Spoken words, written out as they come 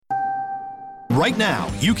Right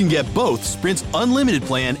now, you can get both Sprint's unlimited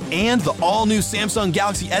plan and the all-new Samsung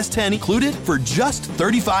Galaxy S10 included for just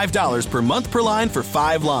 $35 per month per line for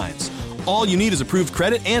 5 lines. All you need is approved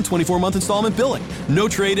credit and 24-month installment billing. No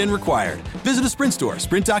trade-in required. Visit a Sprint store,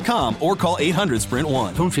 sprint.com, or call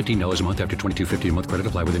 800-SPRINT-1. Phone $15 a month after $22.50 a month. Credit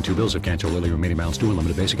apply within 2 bills. If cancel early, remaining balance due.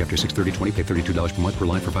 Unlimited basic after $630.20. Pay $32 per month per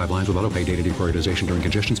line for 5 lines with auto pay. Data deprioritization during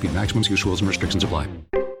congestion. Speed maximums. Use rules and restrictions apply.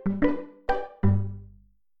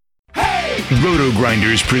 Roto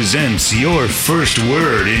Grinders presents your first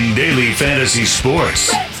word in daily fantasy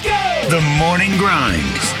sports. Let's go! The Morning Grind.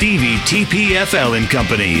 Stevietpfl and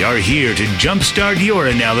Company are here to jumpstart your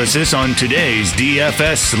analysis on today's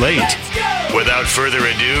DFS slate. Let's go! Without further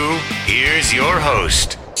ado, here's your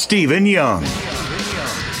host, Stephen Young.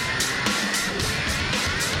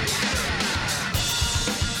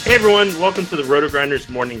 Hey everyone, welcome to the Roto Grinders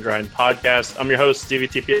Morning Grind podcast. I'm your host,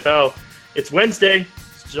 Stevietpfl. It's Wednesday,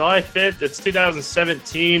 it's July 5th, it's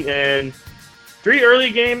 2017, and 3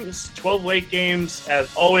 early games, 12 late games.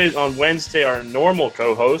 As always on Wednesday, our normal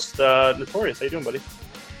co-host, Notorious. How you doing, buddy?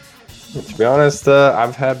 To be honest,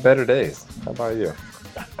 I've had better days. How about you?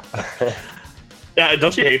 Yeah,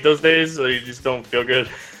 don't you hate those days? Or you just don't feel good?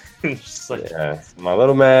 Yeah, my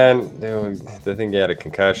little man, they think he had a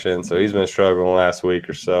concussion, so he's been struggling the last week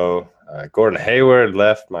or so. Gordon Hayward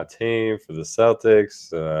left my team for the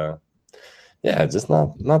Celtics. Yeah, just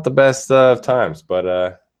not the best of times,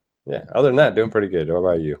 but yeah, other than that, doing pretty good. What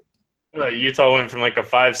about you? Utah went from like a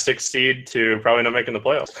 5-6 seed to probably not making the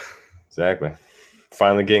playoffs. Exactly.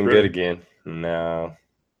 Finally getting good again. Now,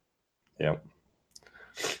 yep.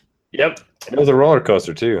 It was a roller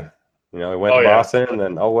coaster too. You know, he went to Boston, and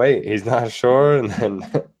then wait, he's not sure, and then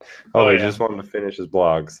he just wanted to finish his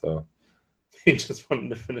blog. So he just wanted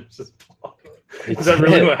to finish his blog. Is that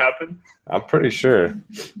really what happened? I'm pretty sure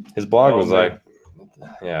his blog was it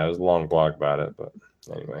was a long blog about it, but.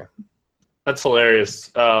 Anyway, that's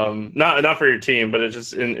hilarious. Not for your team, but it's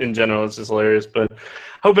just in general, it's just hilarious. But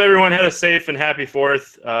hope everyone had a safe and happy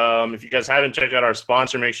 4th. If you guys haven't checked out our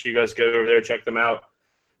sponsor, make sure you guys go over there, check them out.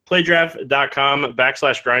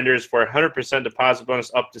 Playdraft.com/grinders for 100% deposit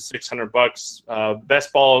bonus up to $600.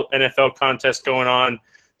 Best ball NFL contest going on.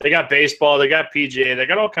 They got baseball, they got PGA, they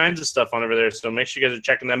got all kinds of stuff on over there. So make sure you guys are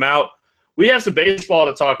checking them out. We have some baseball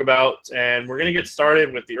to talk about, and we're going to get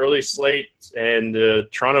started with the early slate, and the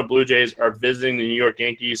Toronto Blue Jays are visiting the New York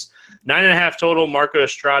Yankees. 9.5 total, Marco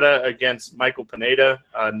Estrada against Michael Pineda.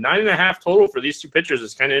 9.5 total for these two pitchers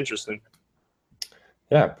is kind of interesting.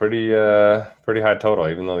 Yeah, pretty high total,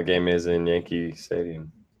 even though the game is in Yankee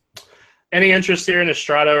Stadium. Any interest here in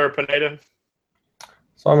Estrada or Pineda?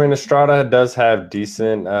 So, I mean, Estrada does have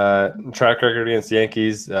decent track record against the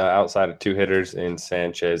Yankees outside of 2 hitters in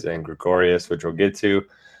Sanchez and Gregorius, which we'll get to.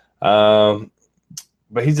 But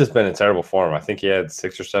he's just been in terrible form. I think he had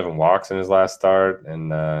 6 or 7 walks in his last start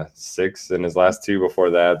and 6 in his last 2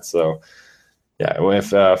 before that. So, yeah, if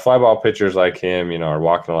fly ball pitchers like him, are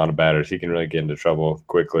walking a lot of batters, he can really get into trouble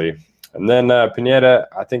quickly. And then Pineda,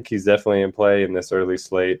 I think he's definitely in play in this early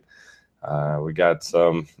slate. We got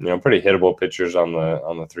some, pretty hittable pitchers on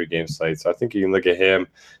the 3-game slate. So I think you can look at him.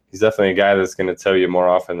 He's definitely a guy that's going to tell you more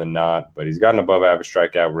often than not, but he's got an above average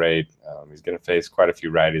strikeout rate. He's going to face quite a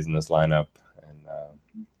few righties in this lineup. And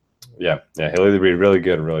he'll either be really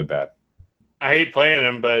good or really bad. I hate playing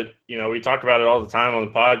him, but, we talk about it all the time on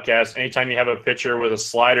the podcast. Anytime you have a pitcher with a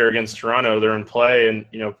slider against Toronto, they're in play. And,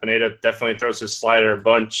 Pineda definitely throws his slider a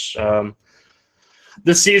bunch.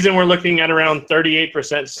 This season, we're looking at around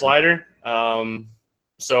 38% slider.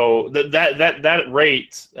 So that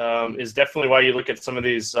rate is definitely why you look at some of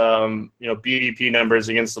these BVP numbers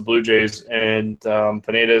against the Blue Jays, and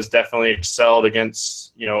Pineda has definitely excelled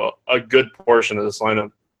against a good portion of this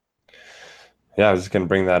lineup. Yeah, I was just going to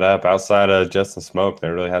bring that up. Outside of Justin Smoke,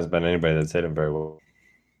 there really hasn't been anybody that's hit him very well.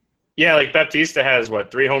 Yeah, like Baptista has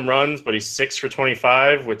 3 home runs, but he's 6 for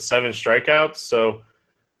 25 with 7 strikeouts. So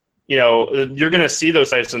you're going to see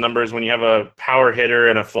those types of numbers when you have a power hitter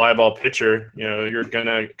and a fly ball pitcher. You're going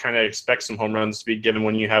to kind of expect some home runs to be given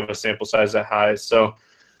when you have a sample size that high. So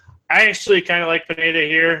I actually kind of like Pineda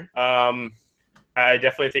here. I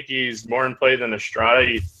definitely think he's more in play than Estrada.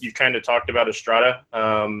 You kind of talked about Estrada,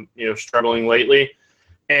 struggling lately.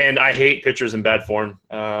 And I hate pitchers in bad form.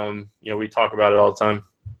 We talk about it all the time.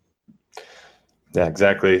 Yeah,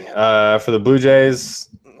 exactly. For the Blue Jays,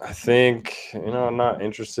 I think, I'm not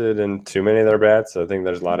interested in too many of their bats. I think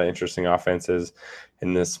there's a lot of interesting offenses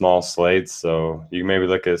in this small slate. So you can maybe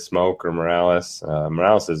look at Smoke or Morales.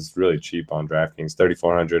 Morales is really cheap on DraftKings,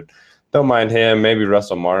 $3,400. Don't mind him. Maybe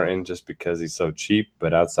Russell Martin just because he's so cheap.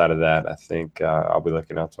 But outside of that, I think I'll be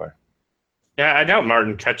looking elsewhere. Yeah, I doubt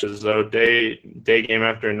Martin catches, though, day game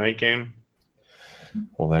after night game.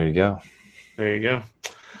 Well, there you go. There you go.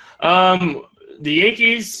 The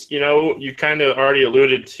Yankees, you kind of already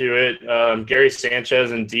alluded to it. Gary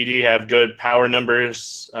Sanchez and Didi have good power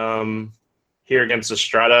numbers here against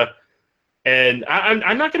Estrada. And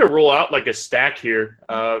I'm not going to rule out like a stack here.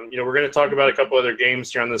 We're going to talk about a couple other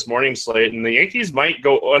games here on this morning slate, and the Yankees might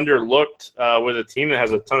go underlooked with a team that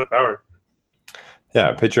has a ton of power.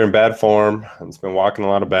 Yeah, pitcher in bad form. It's been walking a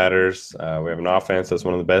lot of batters. We have an offense that's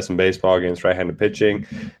one of the best in baseball against right-handed pitching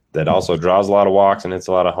that also draws a lot of walks and hits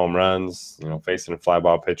a lot of home runs, facing a fly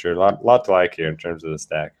ball pitcher. A lot to like here in terms of the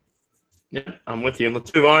stack. Yeah, I'm with you.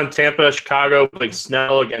 Let's move on. Tampa, Chicago, Blake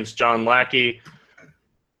Snell against John Lackey.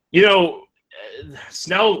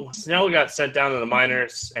 Snell got sent down to the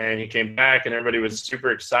minors, and he came back, and everybody was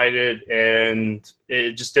super excited, and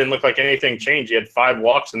it just didn't look like anything changed. He had 5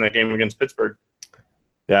 walks in that game against Pittsburgh.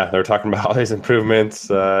 Yeah, they were talking about all these improvements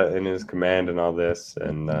in his command and all this.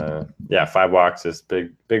 And, 5 walks is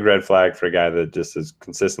big red flag for a guy that just has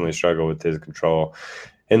consistently struggled with his control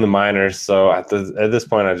in the minors. So at this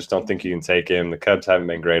point, I just don't think you can take him. The Cubs haven't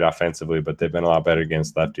been great offensively, but they've been a lot better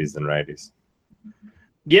against lefties than righties.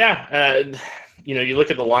 Yeah, you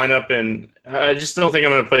look at the lineup, and I just don't think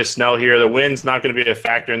I'm going to play Snell here. The wind's not going to be a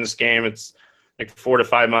factor in this game. It's like 4 to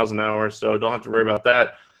 5 miles an hour, so don't have to worry about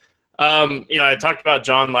that. I talked about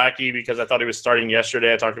John Lackey because I thought he was starting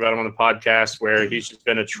yesterday. I talked about him on the podcast where he's just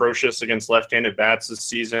been atrocious against left-handed bats this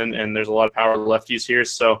season, and there's a lot of power lefties here.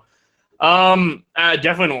 So I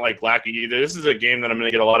definitely don't like Lackey either. This is a game that I'm going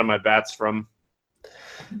to get a lot of my bats from.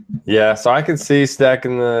 Yeah, so I could see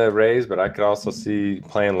stacking the Rays, but I could also see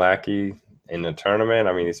playing Lackey in the tournament.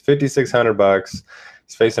 I mean, he's $5,600.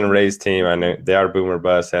 He's facing a Rays team. I know they are boomer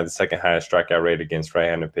bust. They have the second highest strikeout rate against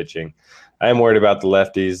right-handed pitching. I am worried about the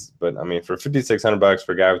lefties, but I mean, for $5,600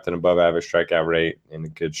 for a guy with an above-average strikeout rate and a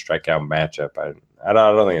good strikeout matchup, I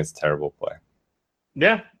don't think it's a terrible play.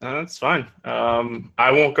 Yeah, that's fine.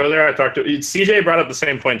 I won't go there. CJ brought up the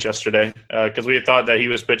same point yesterday because we had thought that he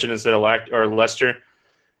was pitching instead of Lester.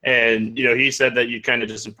 And, he said that you kind of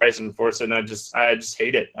just price and force it, and I just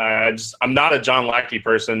hate it. I'm not a John Lackey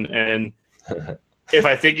person, and if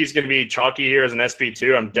I think he's going to be chalky here as an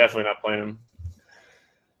SP2, I'm definitely not playing him.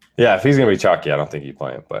 Yeah, if he's going to be chalky, I don't think you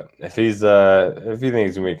play him. But if you think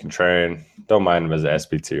he's going to be contrarian, don't mind him as an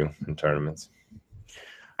SP2 in tournaments.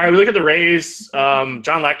 All right, we look at the Rays.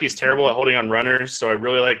 John Lackey's terrible at holding on runners, so I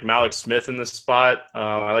really like Malik Smith in this spot.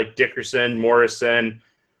 I like Dickerson, Morrison.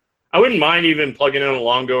 I wouldn't mind even plugging in a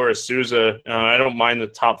Longo or a Souza. I don't mind the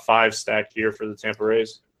top 5 stack here for the Tampa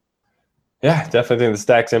Rays. Yeah, definitely think the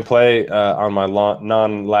stack's in play on my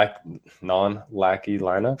non-Lackey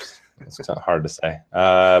lineups. It's hard to say.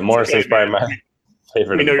 Morrison's probably my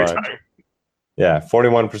favorite. We know you're tired. Yeah,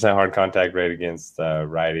 41% hard contact rate against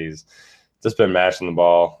righties. Just been mashing the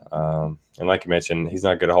ball. And like you mentioned, he's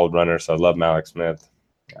not good to hold runners, so I love Malik Smith.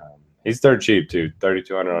 He's third cheap, too.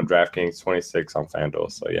 3,200 on DraftKings, 26 on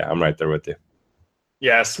FanDuel. So, yeah, I'm right there with you.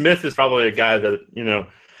 Yeah, Smith is probably a guy that,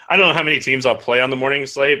 I don't know how many teams I'll play on the morning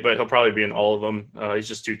slate, but he'll probably be in all of them. He's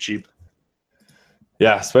just too cheap.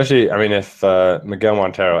 Yeah, especially, if Miguel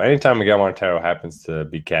Montero, anytime Miguel Montero happens to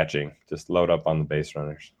be catching, just load up on the base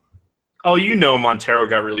runners. Oh, Montero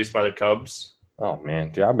got released by the Cubs. Oh, man.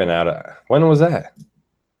 Dude, I've been out of – when was that?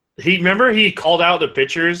 He called out the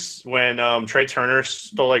pitchers when Trey Turner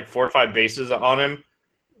stole like 4 or 5 bases on him.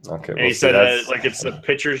 Okay. And he said that it's the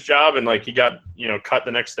pitcher's job, and he got cut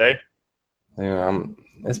the next day. Yeah,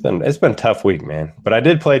 it's been a tough week, man. But I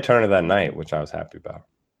did play Turner that night, which I was happy about.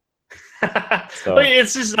 So.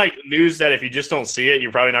 It's just like news that if you just don't see it,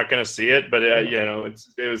 you're probably not going to see it. But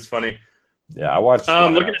it was funny. Yeah, I watched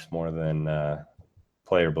more than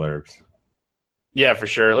player blurbs. Yeah, for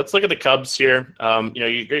sure. Let's look at the Cubs here.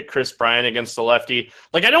 You get Chris Bryant against the lefty.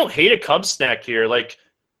 I don't hate a Cubs stack here.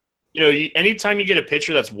 Anytime you get a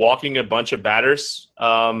pitcher that's walking a bunch of batters,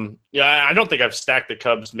 I don't think I've stacked the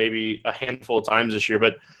Cubs maybe a handful of times this year,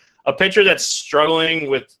 but a pitcher that's struggling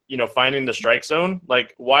with, finding the strike zone,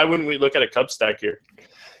 why wouldn't we look at a Cubs stack here?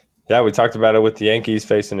 Yeah, we talked about it with the Yankees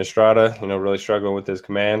facing Estrada, really struggling with his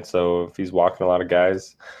command. So if he's walking a lot of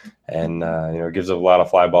guys and, gives up a lot of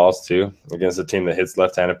fly balls too against a team that hits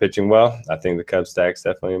left-handed pitching well, I think the Cubs stack's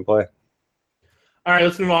definitely in play. All right,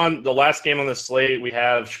 let's move on. The last game on the slate, we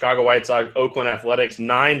have Chicago White Sox, Oakland Athletics,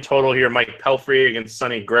 9 total here. Mike Pelfrey against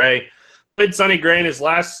Sonny Gray. Played Sonny Gray in his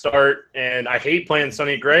last start, and I hate playing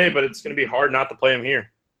Sonny Gray, but it's going to be hard not to play him here.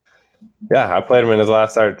 Yeah, I played him in his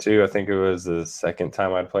last start too. I think it was the second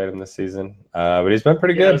time I'd played him this season. But he's been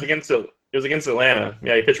pretty good. It was against Atlanta.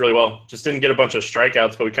 Yeah, he pitched really well. Just didn't get a bunch of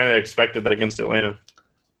strikeouts, but we kind of expected that against Atlanta.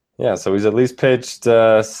 Yeah, so he's at least pitched, he's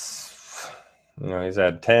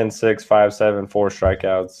had 10, 6, 5, 7, 4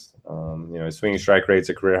 strikeouts. His swinging strike rate's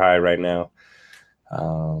a career high right now.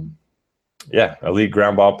 Elite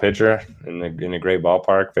ground ball pitcher in a great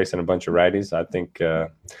ballpark, facing a bunch of righties. I think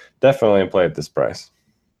definitely in play at this price.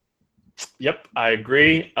 Yep, I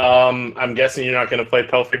agree. I'm guessing you're not going to play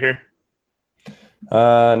Pelfrey here?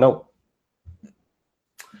 Nope.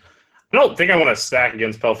 I don't think I want to stack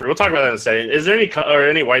against Pelfrey. We'll talk about that in a second. Is there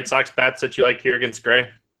any White Sox bats that you like here against Gray?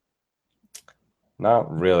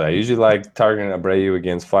 Not really. I usually like targeting Abreu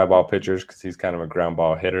against fly ball pitchers because he's kind of a ground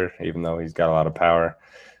ball hitter, even though he's got a lot of power.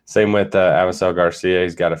 Same with Avisel Garcia.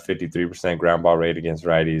 He's got a 53% ground ball rate against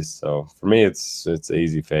righties. So for me, it's an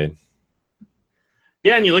easy fade.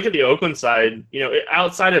 Yeah, and you look at the Oakland side,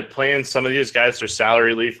 outside of playing some of these guys for salary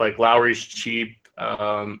relief, like Lowry's cheap.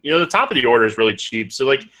 The top of the order is really cheap.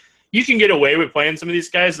 So, you can get away with playing some of these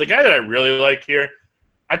guys. The guy that I really like here,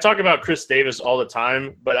 I talk about Chris Davis all the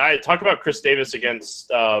time, but I talk about Chris Davis against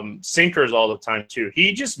sinkers all the time too.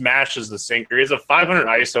 He just mashes the sinker. He has a 500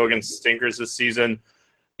 ISO against sinkers this season.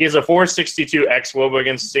 He has a 462 xWOBA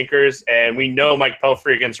against sinkers, and we know Mike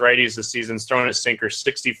Pelfrey against righties this season is throwing at sinkers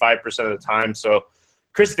 65% of the time. So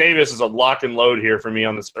Chris Davis is a lock and load here for me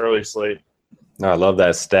on this early slate. No, I love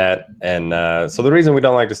that stat. And so the reason we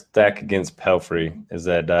don't like to stack against Pelfrey is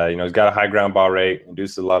that, he's got a high ground ball rate,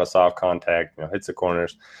 induces a lot of soft contact, hits the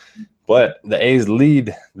corners. But the A's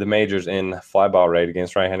lead the majors in fly ball rate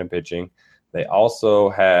against right-handed pitching. They also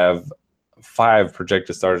have 5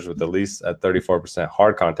 projected starters with at least a 34%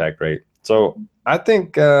 hard contact rate. So I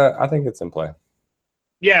think it's in play.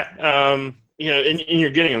 Yeah, and you're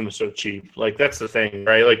getting them so cheap. That's the thing,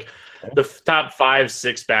 right? The top 5,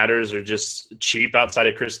 6 batters are just cheap outside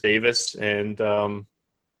of Chris Davis. And,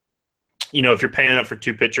 if you're paying up for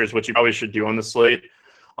 2 pitchers, which you probably should do on the slate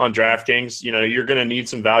on DraftKings, you're going to need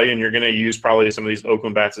some value, and you're going to use probably some of these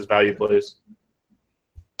Oakland bats as value plays.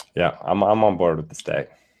 Yeah, I'm on board with the stack.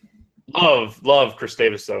 Love Chris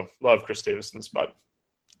Davis, though. Love Chris Davis in the spot.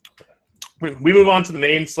 We move on to the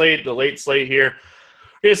main slate, the late slate here.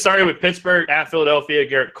 We get started with Pittsburgh at Philadelphia.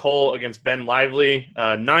 Garrett Cole against Ben Lively.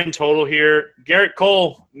 9 total here. Garrett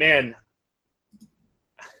Cole, man,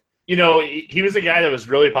 he was a guy that was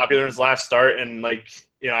really popular in his last start. And,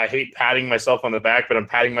 I hate patting myself on the back, but I'm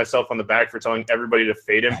patting myself on the back for telling everybody to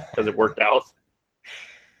fade him because it worked out.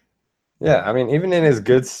 Yeah, even in his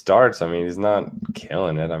good starts, he's not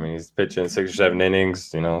killing it. He's pitching 6 or 7 innings,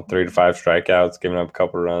 3 to 5 strikeouts, giving up a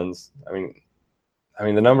couple runs.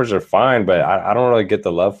 The numbers are fine, but I don't really get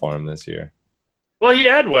the love for him this year. Well, he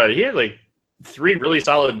had 3 really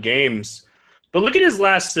solid games. But look at his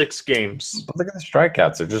last 6 games. But look at the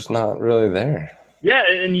strikeouts. They're just not really there. Yeah,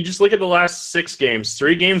 and you just look at the last 6 games.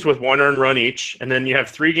 3 games with 1 earned run each, and then you have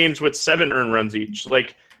 3 games with 7 earned runs each.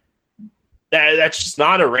 That's just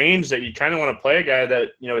not a range that you kind of want to play a guy that,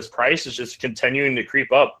 his price is just continuing to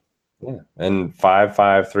creep up. Yeah, and 5-5,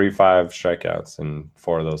 3-5 strikeouts in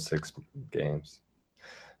 4 of those 6 games.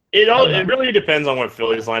 It really depends on what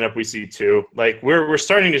Phillies lineup we see too. We're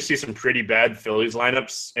starting to see some pretty bad Phillies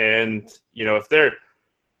lineups, and if they're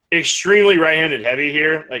extremely right-handed heavy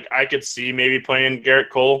here, I could see maybe playing Garrett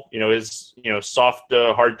Cole. His soft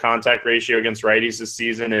hard contact ratio against righties this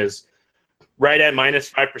season is right at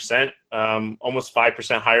 -5%, almost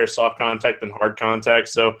 5% higher soft contact than hard contact.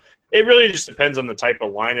 So it really just depends on the type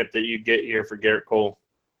of lineup that you get here for Garrett Cole.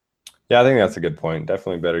 Yeah, I think that's a good point.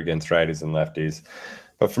 Definitely better against righties than lefties.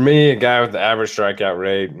 But for me, a guy with the average strikeout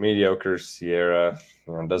rate, mediocre Sierra,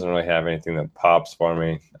 doesn't really have anything that pops for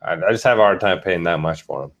me. I just have a hard time paying that much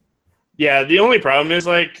for him. Yeah, the only problem is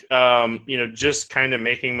just kind of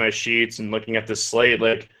making my sheets and looking at the slate,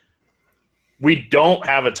 we don't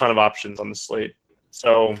have a ton of options on the slate.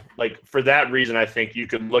 So, for that reason, I think you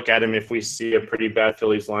could look at him if we see a pretty bad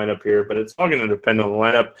Phillies lineup here, but it's all going to depend on the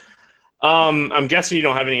lineup. I'm guessing you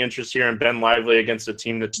don't have any interest here in Ben Lively against a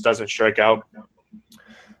team that just doesn't strike out.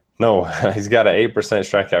 No, he's got an 8%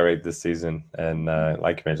 strikeout rate this season. And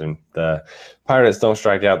like you mentioned, the Pirates don't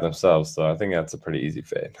strike out themselves. So I think that's a pretty easy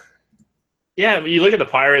fade. Yeah, you look at the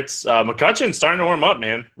Pirates. McCutcheon's starting to warm up,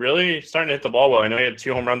 man. Really starting to hit the ball well. I know he had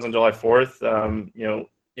 2 home runs on July 4th.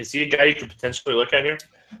 Is he a guy you could potentially look at here?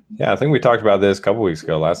 Yeah, I think we talked about this a couple weeks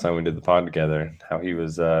ago, last time we did the pod together, how he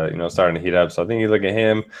was, starting to heat up. So I think you look at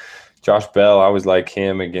him. Josh Bell, I always like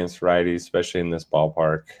him against righties, especially in this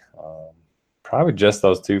ballpark. Probably just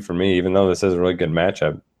those 2 for me, even though this is a really good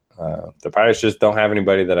matchup. The Pirates just don't have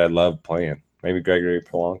anybody that I love playing. Maybe Gregory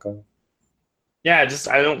Polanco. Yeah,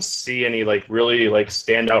 I don't see any really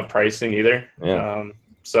standout pricing either. Yeah.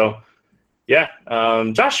 So Yeah,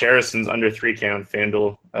 Josh Harrison's under 3K on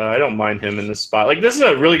FanDuel. I don't mind him in this spot. Like, this is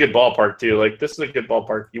a really good ballpark, too. Like, this is a good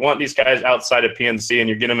ballpark. You want these guys outside of PNC, and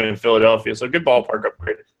you're getting them in Philadelphia. So, good ballpark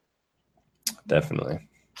upgrade. Definitely.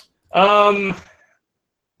 I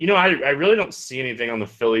really don't see anything on the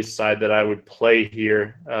Phillies side that I would play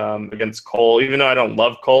here against Cole, even though I don't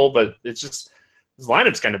love Cole, but it's just his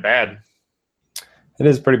lineup's kind of bad. It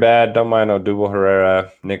is pretty bad. Don't mind Odubel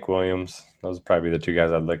Herrera, Nick Williams. Those would probably be the two guys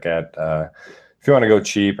I'd look at. If you want to go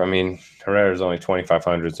cheap, I mean, Herrera's only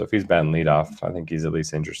 2,500, so if he's batting leadoff, I think he's at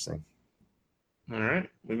least interesting. All right,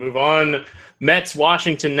 we move on. Mets,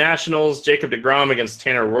 Washington Nationals, Jacob deGrom against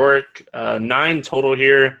Tanner Roark. 9 total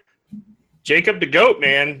here. Jacob the GOAT,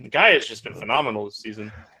 man. The guy has just been phenomenal this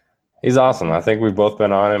season. He's awesome. I think we've both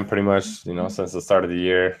been on him pretty much, since the start of the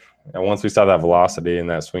year. And once we saw that velocity and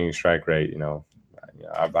that swinging strike rate,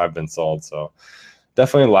 I've been sold. So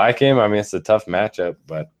definitely like him. I mean, it's a tough matchup,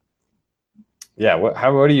 but yeah. What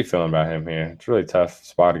are you feeling about him here? It's a really tough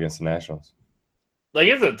spot against the Nationals. Like,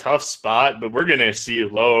 it's a tough spot, but we're going to see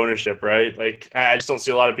low ownership, right? Like, I just don't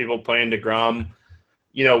see a lot of people playing DeGrom.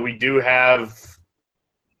 We do have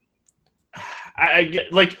I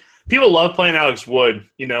get, like, people love playing Alex Wood,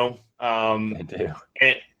 They do.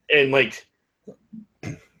 And like,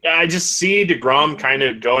 I just see DeGrom kind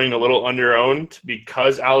of going a little under-owned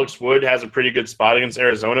because Alex Wood has a pretty good spot against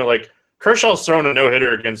Arizona. Like, Kershaw's throwing a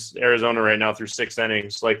no-hitter against Arizona right now through 6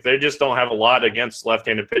 innings. Like, they just don't have a lot against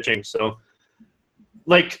left-handed pitching. So,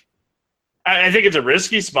 like, I think it's a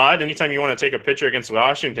risky spot. Anytime you want to take a pitcher against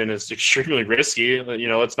Washington, it's extremely risky.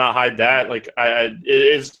 Let's not hide that. Like,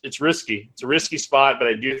 it's risky. It's a risky spot, but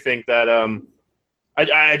I do think that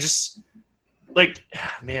I just – like,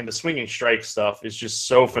 man, the swinging strike stuff is just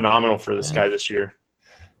so phenomenal for this guy this year.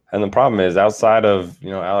 And the problem is, outside of,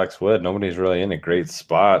 Alex Wood, nobody's really in a great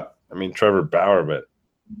spot. I mean, Trevor Bauer, but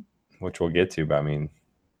which we'll get to, but I mean,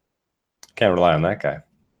 can't rely on that guy.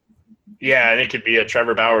 Yeah, and it could be a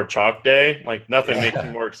Trevor Bauer chalk day. Like, nothing makes me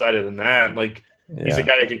more excited than that. Like, he's a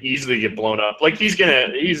guy that can easily get blown up. Like, he's gonna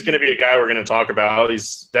be a guy we're gonna talk about.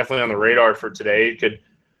 He's definitely on the radar for today. He could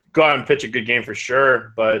go out and pitch a good game for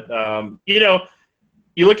sure. But,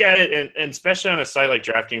 you look at it, and especially on a site like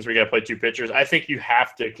DraftKings where you got to play 2 pitchers, I think you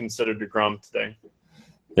have to consider DeGrom today.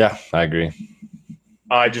 Yeah, I agree.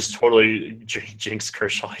 I just totally jinxed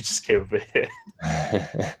Kershaw. I just gave him a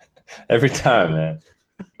hit. Every time, man.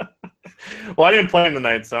 Well, I didn't play him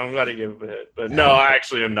tonight, so I'm glad he gave him a hit. But no, I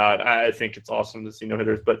actually am not. I think it's awesome to see no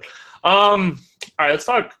hitters. But all right, let's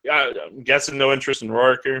talk. I'm guessing no interest in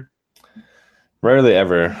Roark here. Rarely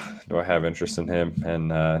ever do I have interest in him, and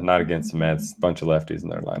not against the Mets. Bunch of lefties in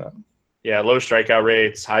their lineup. Yeah, low strikeout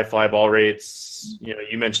rates, high fly ball rates.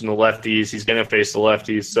 You mentioned the lefties. He's going to face the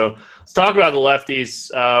lefties. So let's talk about the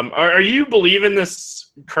lefties. Are you believing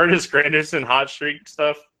this Curtis Granderson hot streak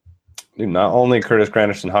stuff? Dude, not only Curtis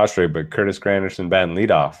Granderson hot streak, but Curtis Granderson batting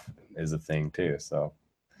leadoff is a thing too. So,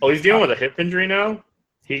 he's dealing with a hip injury now.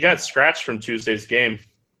 He got scratched from Tuesday's game.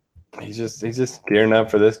 He's just gearing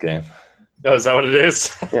up for this game. Oh, is that what it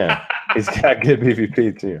is? Yeah, he's got good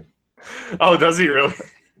BVP too. Oh, does he really?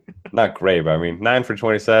 Not great, but I mean, 9 for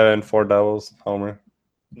 27, 4 doubles, homer.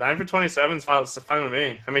 9 for 27 is fine with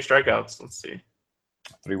me. How many strikeouts? Let's see.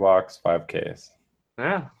 3 walks, 5 Ks.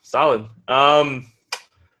 Yeah, solid. I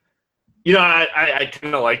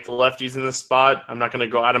kind of like the lefties in this spot. I'm not going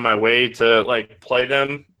to go out of my way to play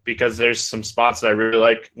them because there's some spots that I really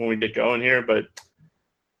like when we get going here, but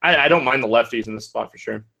I don't mind the lefties in this spot for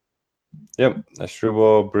sure. Yep,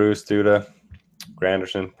 Struble, Bruce, Duda,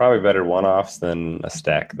 Granderson. Probably better one-offs than a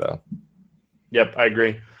stack, though. Yep, I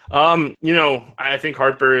agree. I think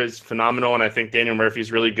Harper is phenomenal, and I think Daniel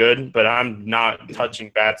Murphy's really good, but I'm not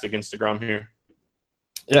touching bats against DeGrom here.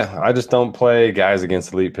 Yeah, I just don't play guys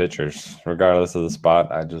against elite pitchers, regardless of the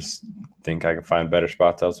spot. I just think I can find better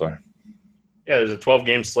spots elsewhere. Yeah, there's a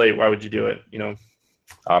 12-game slate. Why would you do it?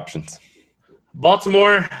 Options.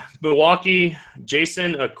 Baltimore, Milwaukee,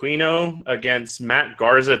 Jason Aquino against Matt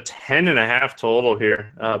Garza, 10.5 total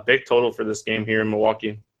here. Big total for this game here in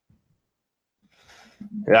Milwaukee.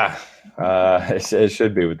 Yeah, it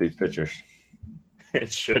should be with these pitchers. It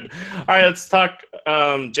should. All right, let's talk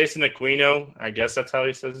Jason Aquino. I guess that's how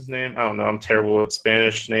he says his name. I don't know. I'm terrible with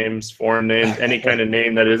Spanish names, foreign names, any kind of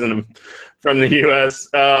name that isn't from the U.S.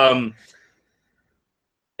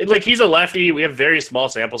 He's a lefty. We have very small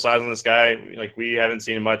sample size on this guy. We haven't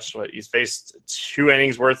seen much. He's faced 2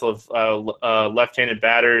 innings worth of left-handed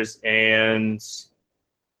batters and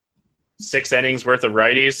 6 innings worth of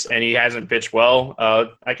righties, and he hasn't pitched well.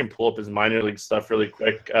 I can pull up his minor league stuff really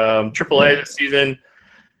quick. AAA this season,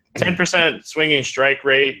 10% swinging strike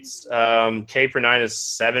rates. K per nine is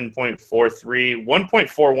 7.43,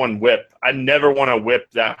 1.41 whip. I never want to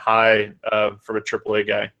whip that high from a AAA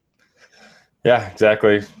guy. Yeah,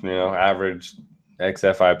 exactly. Average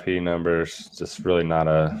XFIP numbers, just really not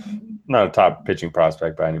a top pitching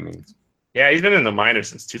prospect by any means. Yeah, he's been in the minors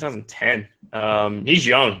since 2010. He's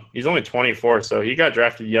young. He's only 24, so he got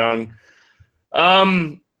drafted young.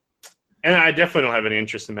 And I definitely don't have any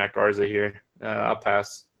interest in Matt Garza here. I'll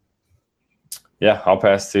pass. Yeah, I'll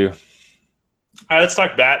pass too. All right, let's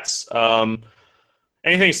talk bats.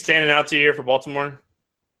 Anything standing out to you here for Baltimore?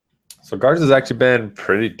 So Garza's actually been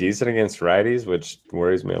pretty decent against righties, which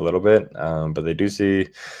worries me a little bit. But they do see,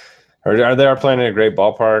 or they are playing in a great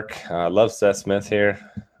ballpark. I love Seth Smith here.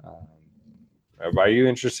 Are you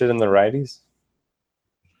interested in the righties?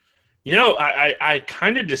 I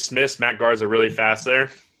kind of dismissed Matt Garza really fast there,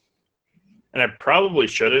 and I probably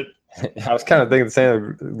shouldn't. I was kind of thinking the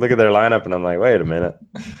same. Look at their lineup, and I'm like, wait a minute.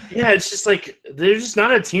 Yeah, it's just like they're just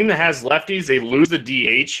not a team that has lefties. They lose the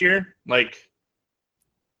DH here. Like,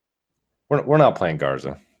 we're not playing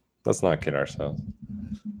Garza. Let's not kid ourselves.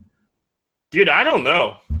 Dude, I don't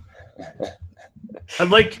know. I'm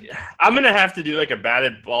gonna have to do like a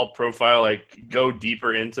batted ball profile, like go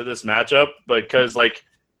deeper into this matchup because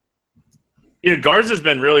Garza's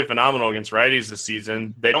been really phenomenal against righties this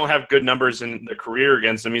season. They don't have good numbers in the career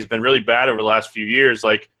against him. He's been really bad over the last few years.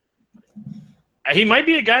 Like, he might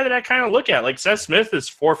be a guy that I kind of look at. Like, Seth Smith is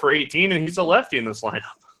 4 for 18, and he's a lefty in this lineup.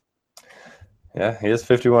 Yeah, he is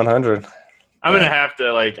 5,100. I'm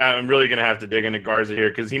really gonna have to dig into Garza here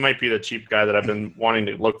because he might be the cheap guy that I've been wanting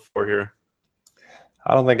to look for here.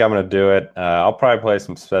 I don't think I'm going to do it. I'll probably play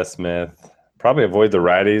some Seth Smith. Probably avoid the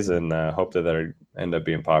righties and hope that they end up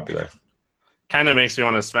being popular. Kind of makes me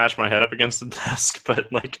want to smash my head up against the desk, but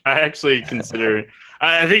I actually consider.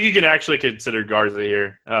 I think you can actually consider Garza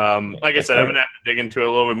here. Like I said, I'm going to have to dig into it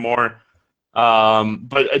a little bit more.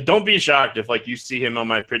 But don't be shocked if you see him on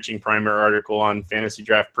my pitching primer article on Fantasy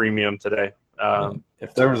Draft Premium today.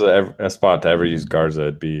 If there was a spot to ever use Garza,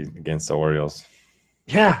 it'd be against the Orioles.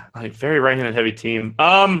 Yeah, very right-handed heavy team.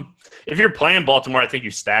 If you're playing Baltimore, I think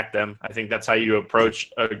you stack them. I think that's how you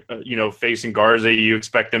approach, facing Garza. You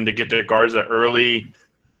expect them to get to Garza early.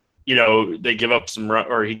 They give up some run,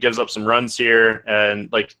 or he gives up some runs here,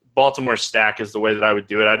 and Baltimore stack is the way that I would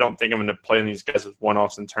do it. I don't think I'm going to play these guys as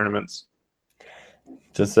one-offs in tournaments.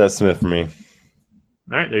 Just Seth Smith for me.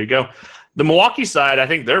 All right, there you go. The Milwaukee side, I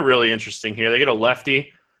think they're really interesting here. They get a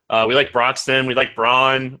lefty. We like Broxton. We like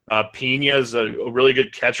Braun. Pena is a really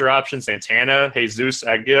good catcher option. Santana, Jesus,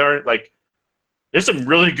 Aguilar. There's some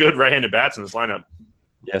really good right-handed bats in this lineup.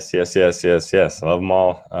 Yes. I love them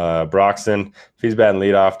all. Broxton, if he's batting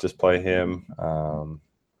leadoff, just play him.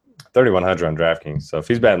 3,100 on DraftKings. So if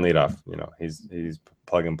he's batting leadoff, he's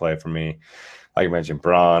plug and play for me. Like you mentioned,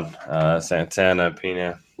 Braun, Santana,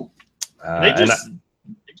 Pena. They just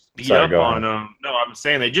beat up on I'm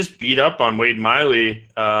saying they just beat up on Wade Miley.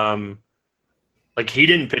 He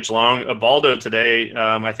didn't pitch long. Ubaldo today,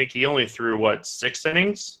 I think he only threw 6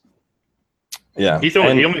 innings. Yeah, he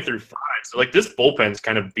only threw 5. So this bullpen's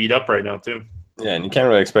kind of beat up right now too. Yeah, and you can't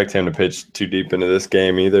really expect him to pitch too deep into this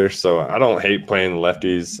game either. So I don't hate playing the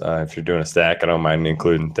lefties. If you're doing a stack, I don't mind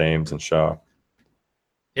including Thames and Shaw.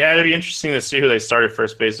 Yeah, it'd be interesting to see who they start at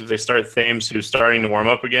first base. If they start Thames, who's starting to warm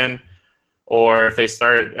up again, or if they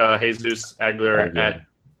start Jesus Aguilar at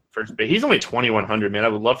first base. He's only 2,100, man. I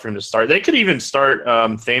would love for him to start. They could even start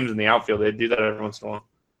Thames in the outfield. They do that every once in a while.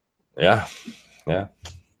 Yeah.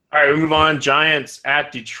 All right, we move on. Giants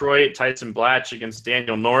at Detroit. Tyson Blatch against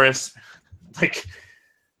Daniel Norris.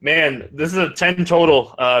 Man, this is a 10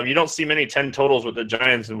 total. You don't see many 10 totals with the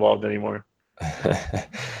Giants involved anymore.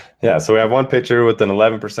 Yeah, so we have one pitcher with an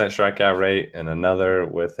 11% strikeout rate and another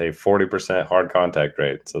with a 40% hard contact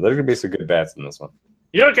rate. So there's going to be some good bats in this one.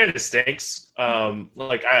 You know what kind of stinks?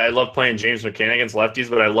 I love playing James McCann against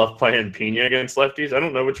lefties, but I love playing Pena against lefties. I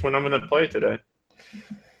don't know which one I'm going to play today.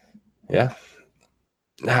 Yeah.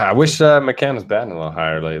 I wish McCann was batting a little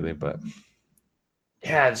higher lately, but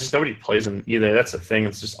yeah, it's just nobody plays him either. That's the thing.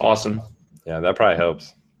 It's just awesome. Yeah, that probably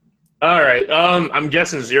helps. All right. I'm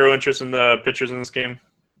guessing zero interest in the pitchers in this game.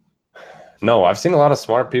 No, I've seen a lot of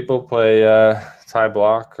smart people play Ty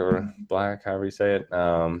Block or Black, however you say it.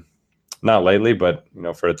 Not lately, but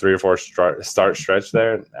for a 3 or 4 start stretch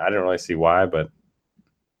there, I didn't really see why, but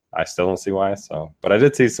I still don't see why. So, but I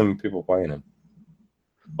did see some people playing him.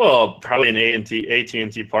 Well, probably in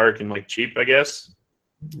AT&T Park and cheap, I guess.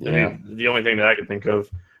 Yeah. I mean, the only thing that I can think of.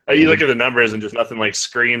 You look at the numbers and just nothing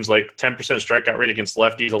screams 10% strikeout rate against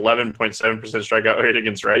lefties, 11.7% strikeout rate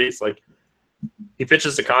against righties. he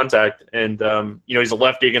pitches to contact, and he's a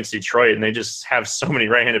lefty against Detroit, and they just have so many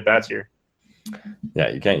right-handed bats here. Yeah,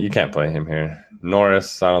 you can't play him here.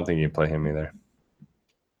 Norris, I don't think you can play him either.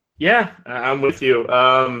 Yeah, I'm with you.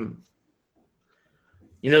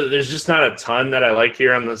 There's just not a ton that I like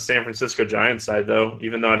here on the San Francisco Giants side, though,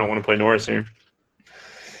 even though I don't want to play Norris here.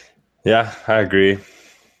 Yeah, I agree.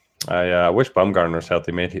 I wish Bumgarner's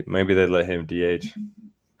healthy. Maybe they'd let him DH.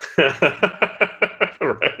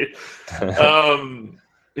 Right.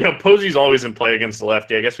 Posey's always in play against the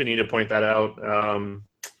lefty. I guess we need to point that out.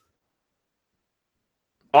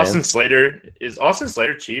 Austin Slater. Is Austin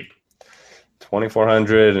Slater cheap?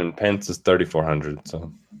 2,400 and Pence is 3,400.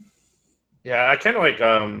 So yeah, I kind of like.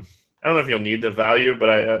 I don't know if you'll need the value, but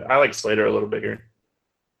I like Slater a little bit here.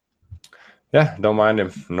 Yeah, don't mind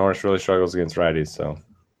him. Norris really struggles against righties, so.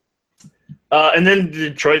 And then the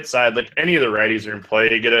Detroit side, like any of the righties are in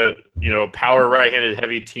play. You get a power right-handed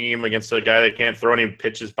heavy team against a guy that can't throw any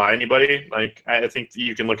pitches by anybody. Like I think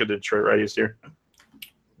you can look at the Detroit righties here.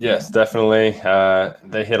 Yes, definitely.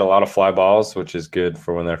 They hit a lot of fly balls, which is good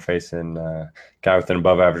for when they're facing a guy with an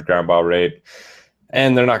above-average ground ball rate.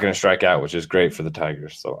 And they're not going to strike out, which is great for the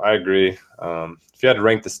Tigers. So I agree. If you had to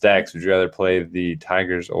rank the stacks, would you rather play the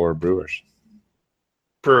Tigers or Brewers?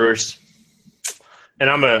 Brewers. And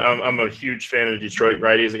I'm a huge fan of Detroit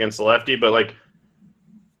righties against the lefty, but like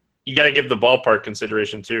you got to give the ballpark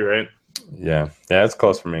consideration too, right? Yeah, it's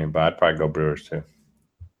close for me, but I'd probably go Brewers too.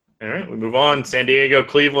 All right, we move on. San Diego,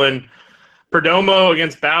 Cleveland, Perdomo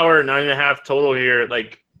against Bauer, 9.5 total here.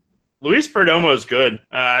 Like Luis Perdomo is good.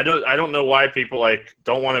 I don't know why people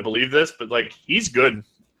don't want to believe this, but he's good.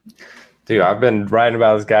 Dude, I've been writing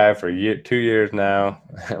about this guy for 2 years now.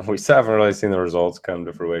 We still haven't really seen the results come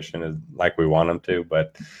to fruition like we want them to,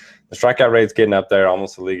 but the strikeout rate's getting up there,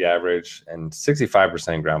 almost the league average, and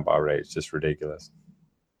 65% ground ball rate is just ridiculous.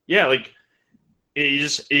 Yeah,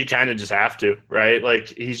 you kind of just have to, right?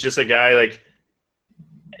 He's just a guy,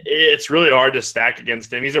 it's really hard to stack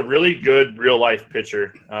against him. He's a really good real-life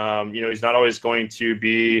pitcher. He's not always going to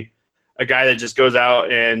be a guy that just goes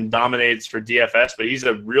out and dominates for DFS, but he's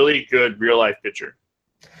a really good real-life pitcher.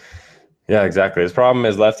 Yeah, exactly. His problem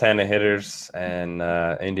is left-handed hitters, and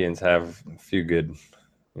Indians have a few good,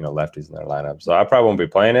 lefties in their lineup. So I probably won't be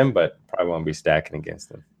playing him, but probably won't be stacking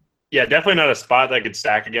against him. Yeah, definitely not a spot that could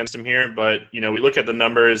stack against him here, but, we look at the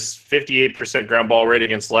numbers, 58% ground ball rate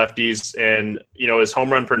against lefties, and, his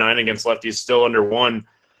home run per 9 against lefties still under 1.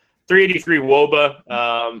 383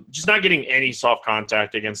 WOBA, just not getting any soft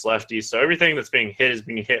contact against lefties. So everything that's being hit is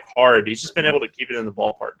being hit hard. He's just been able to keep it in the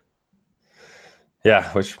ballpark. Yeah,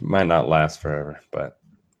 which might not last forever, but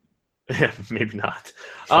maybe not.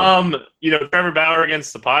 Trevor Bauer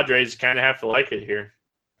against the Padres, you kind of have to like it here.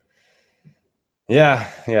 Yeah.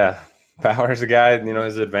 Bauer's a guy,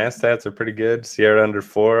 his advanced stats are pretty good. Sierra under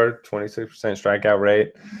 4, 26% strikeout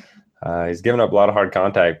rate. He's given up a lot of hard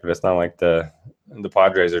contact, but it's not like the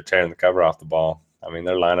Padres are tearing the cover off the ball. I mean,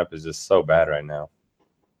 their lineup is just so bad right now.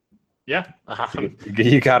 Yeah.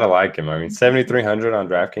 You got to like him. I mean, 7,300 on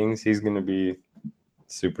DraftKings, he's going to be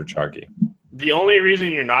super chalky. The only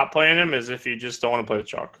reason you're not playing him is if you just don't want to play the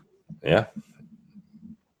chalk. Yeah.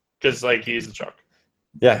 Because, he's the chalk.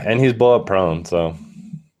 Yeah, and he's bullet prone, so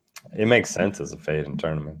it makes sense as a fade in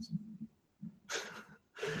tournaments.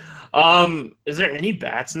 Is there any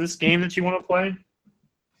bats in this game that you want to play?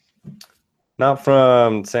 Not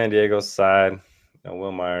from San Diego's side.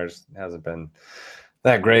 Will Myers hasn't been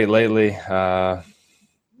that great lately. From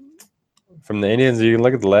the Indians, you can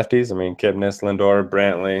look at the lefties. I mean, Kipnis, Lindor,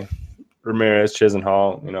 Brantley, Ramirez,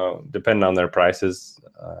 Chisenhall. Depending on their prices,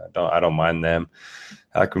 I don't mind them.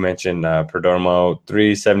 Like we mentioned, Perdomo,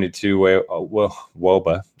 372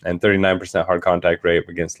 WOBA and 39% hard contact rate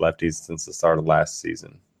against lefties since the start of last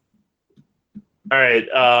season. All right,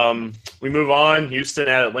 we move on. Houston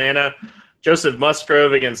at Atlanta. Joseph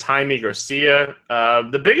Musgrove against Jaime Garcia.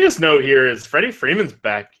 The biggest note here is Freddie Freeman's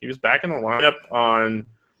back. He was back in the lineup on,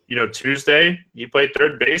 Tuesday. He played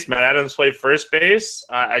third base. Matt Adams played first base.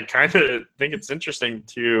 I kind of think it's interesting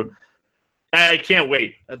to – I can't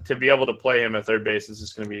wait to be able to play him at third base. This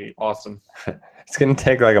is going to be awesome. It's going to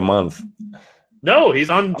take like a month. No, he's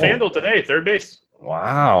on FanDuel today, third base.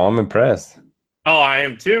 Wow, I'm impressed. Oh, I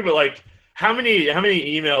am too, but how many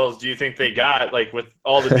emails do you think they got, with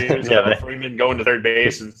all the news about Freeman going to third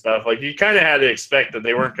base and stuff? You kind of had to expect that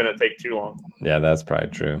they weren't going to take too long. Yeah, that's probably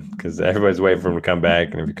true because everybody's waiting for him to come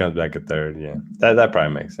back, and if he comes back at third, that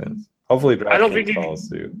probably makes sense. Hopefully, I don't think he follows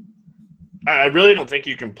suit. I really don't think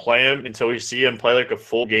you can play him until we see him play a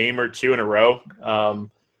full game or two in a row. That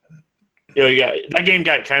game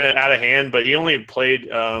got kind of out of hand, but he only played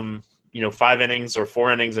 5 innings or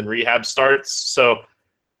 4 innings in rehab starts. So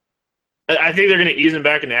I think they're going to ease him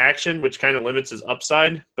back into action, which kind of limits his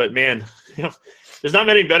upside. But, man, there's not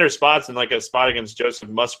many better spots than like a spot against Joseph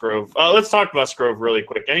Musgrove. Let's talk Musgrove really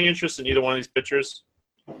quick. Any interest in either one of these pitchers?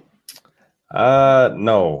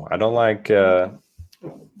 No, I don't like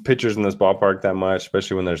pitchers in this ballpark that much,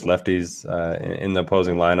 especially when there's lefties in the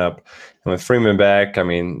opposing lineup. And with Freeman back, I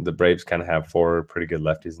mean, the Braves kind of have 4 pretty good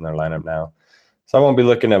lefties in their lineup now. So I won't be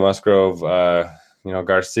looking at Musgrove.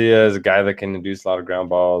 Garcia is a guy that can induce a lot of ground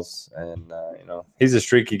balls, and he's a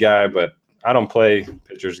streaky guy, but I don't play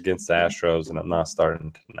pitchers against the Astros, and I'm not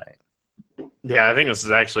starting tonight. Yeah, I think this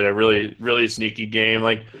is actually a really, really sneaky game.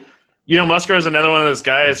 Like, Musgrove is another one of those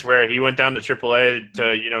guys where he went down to AAA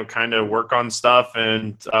to, kind of work on stuff,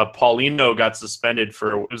 and Paulino got suspended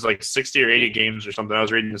for, it was like 60 or 80 games or something. I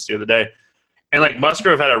was reading this the other day. And, like,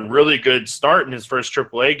 Musgrove had a really good start in his first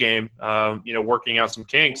AAA game, working out some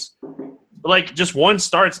kinks. But, like, just one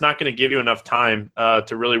start's not going to give you enough time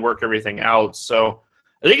to really work everything out. So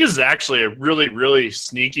I think this is actually a really, really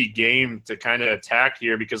sneaky game to kind of attack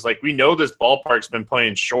here because, like, we know this ballpark's been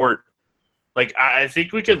playing short. Like, I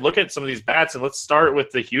think we could look at some of these bats, and let's start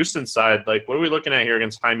with the Houston side. Like, what are we looking at here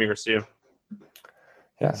against Jaime Garcia?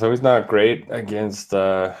 Yeah, so he's not great against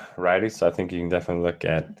righties, so I think you can definitely look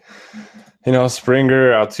at,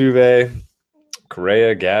 Springer, Altuve,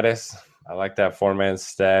 Correa, Gaddis. I like that 4-man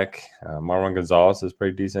stack. Marwan Gonzalez is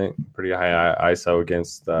pretty decent, pretty high ISO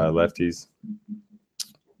against lefties.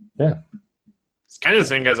 Yeah. It's kind of the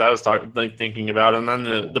same guys I was thinking about. And then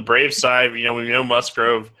the Braves side, we know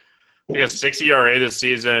Musgrove. He has 6 ERA this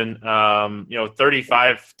season,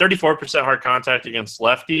 34% hard contact against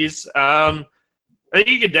lefties. I think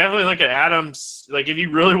you could definitely look at Adams. Like, if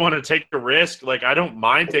you really want to take a risk, like, I don't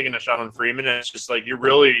mind taking a shot on Freeman. It's just like you're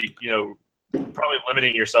really, probably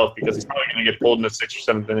limiting yourself because he's probably going to get pulled in the 6th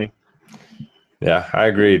or 7th inning. Yeah, I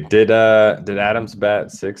agree. Did Adams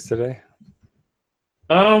bat 6 today?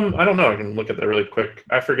 I don't know. I can look at that really quick.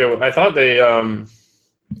 I forget what I thought they.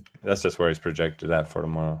 That's just where he's projected at for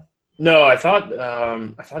tomorrow. No, I thought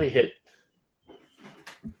he hit.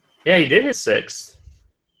 Yeah, he did hit 6.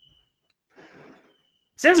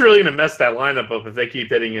 Sam's really going to mess that lineup up if they keep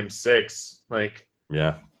hitting him 6. Like,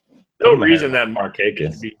 yeah, no reason that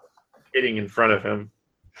Marquez be hitting in front of him.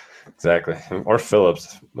 Exactly, or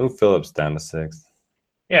Phillips. Move Phillips down to 6.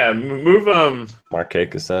 Yeah, move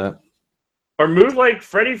Marquez up. Or move like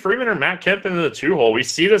Freddie Freeman or Matt Kemp into the 2-hole. We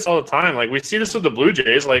see this all the time. Like, we see this with the Blue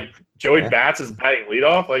Jays. Like, Joey Bats is batting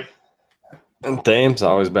leadoff. Like, and Thames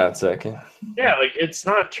always bat 2nd. Yeah, like, it's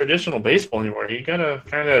not traditional baseball anymore. You gotta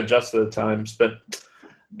kind of adjust to the times. But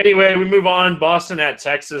anyway, we move on. Boston at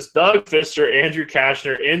Texas. Doug Fister, Andrew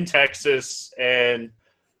Kashner in Texas, and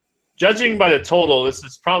judging by the total, this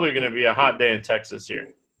is probably going to be a hot day in Texas here.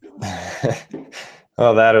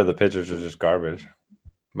 Well, that or the pitchers are just garbage.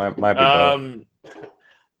 Might be both.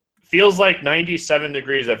 Feels like 97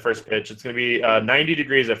 degrees at first pitch. It's going to be 90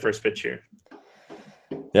 degrees at first pitch here.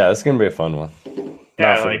 Yeah, it's going to be a fun one.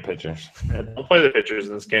 Yeah, not for the pitchers. Yeah, don't play the pitchers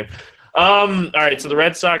in this game. All right, so the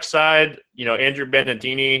Red Sox side, Andrew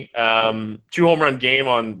Benintendi, 2-home run game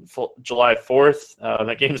on July 4th.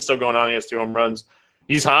 That game is still going on. He has 2 home runs.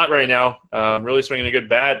 He's hot right now, really swinging a good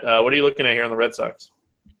bat. What are you looking at here on the Red Sox?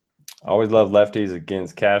 Always love lefties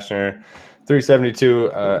against Kashner.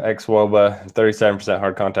 372 ex-WOBA, 37%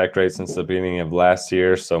 hard contact rate since the beginning of last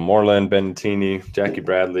year. So Moreland, Benintendi, Jackie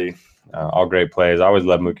Bradley, all great plays. I always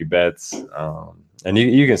love Mookie Betts. And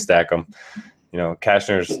you can stack them.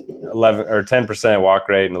 Kashner's 11 or 10% walk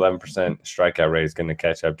rate and 11% strikeout rate is going to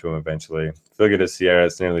catch up to him eventually. If you look at his Sierra,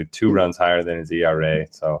 it's nearly 2 runs higher than his ERA.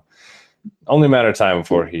 So only a matter of time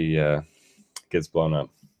before he gets blown up.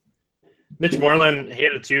 Mitch Moreland, he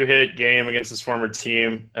had a 2-hit game against his former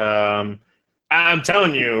team. I'm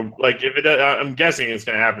telling you, like, I'm guessing it's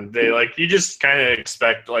going to happen today. Like, you just kind of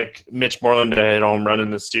expect, like, Mitch Moreland to hit a home run in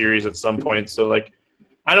the series at some point. So, like,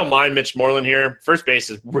 I don't mind Mitch Moreland here. First base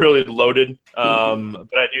is really loaded, but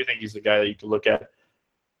I do think he's the guy that you can look at.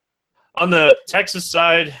 On the Texas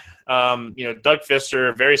side, Doug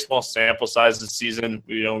Fister, very small sample size this season.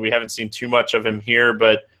 We haven't seen too much of him here,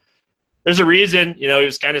 but there's a reason. He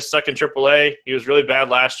was kind of stuck in AAA. He was really bad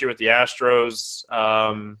last year with the Astros.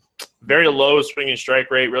 Very low swinging strike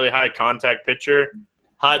rate, really high contact pitcher.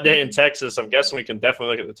 Hot day in Texas. I'm guessing we can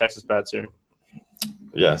definitely look at the Texas bats here.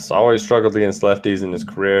 Yes, always struggled against lefties in his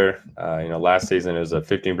career. Last season it was a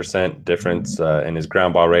 15% difference in his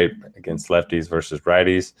ground ball rate against lefties versus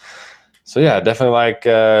righties. So, yeah, definitely like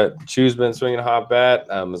Chu's been swinging a hot bat,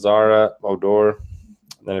 Mazzara, Odor.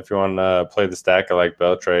 Then if you want to play the stack, I like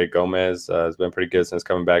Beltre. Gomez has been pretty good since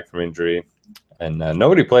coming back from injury. And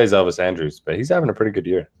nobody plays Elvis Andrus, but he's having a pretty good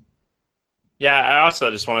year. Yeah, I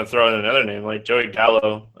also just want to throw in another name like Joey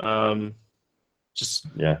Gallo.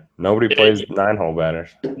 Nobody plays 9-hole batters.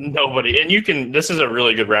 Nobody. And this is a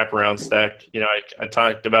really good wraparound stack. I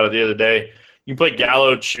talked about it the other day. You can play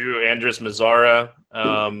Gallo, Chu, Andrus, Mazzara,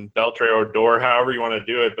 Beltre, or Odor, however you want to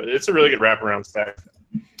do it, but it's a really good wraparound stack.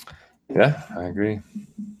 Yeah, I agree.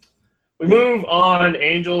 We move on.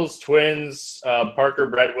 Angels, Twins,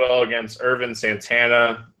 Parker Bredwell against Irvin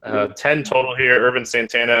Santana. 10 total here. Irvin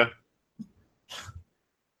Santana.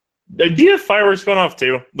 Do you have fireworks going off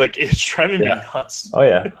too? Like, it's driving me nuts. Oh,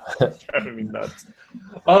 yeah. It's driving me nuts.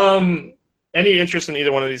 Any interest in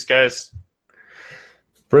either one of these guys?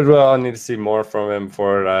 Bridwell, I need to see more from him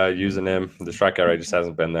before using him. The strikeout rate just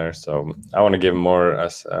hasn't been there, so I want to give him a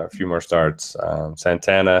few more starts.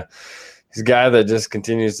 Santana, he's a guy that just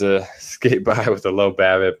continues to skate by with a low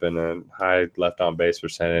BABIP and a high left-on base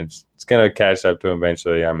percentage. It's going to catch up to him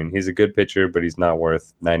eventually. I mean, he's a good pitcher, but he's not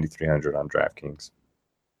worth 9,300 on DraftKings.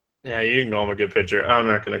 Yeah, you can call him a good pitcher. I'm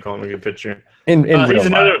not going to call him a good pitcher. He's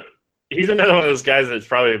another one of those guys that's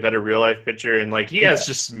probably a better real-life pitcher, and, like, he has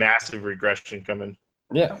just massive regression coming.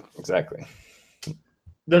 Yeah, exactly.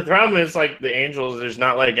 The problem is, like, the Angels, there's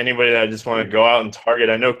not, like, anybody that I just want to go out and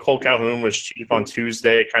target. I know Cole Calhoun was cheap on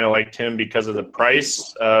Tuesday. I kind of liked him because of the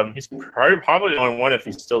price. He's probably the only one if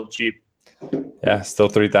he's still cheap. Yeah, still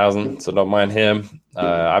 3,000, so don't mind him.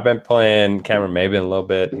 I've been playing Cameron Maybin a little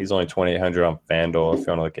bit. He's only 2,800 on FanDuel if you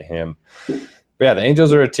want to look at him. But, yeah, the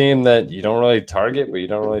Angels are a team that you don't really target, but you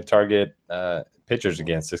don't really target pitchers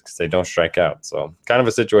against just because they don't strike out. So kind of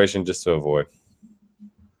a situation just to avoid.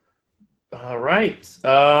 All right.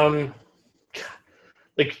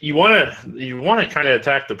 Like you want to kind of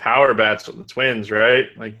attack the power bats with the Twins, right?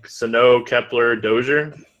 Like Sano, Kepler,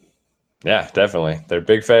 Dozier. Yeah, definitely. They're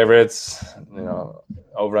big favorites.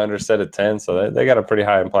 Over under set at 10, so they got a pretty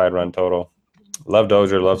high implied run total. Love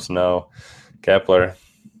Dozier, love Sano, Kepler.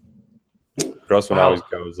 Grossman always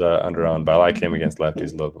goes under on, but I like him against lefties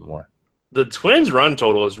a little bit more. The Twins' run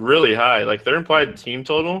total is really high. Like their implied team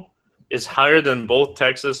total is higher than both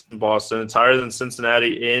Texas and Boston. It's higher than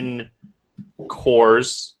Cincinnati in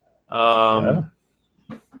cores. It's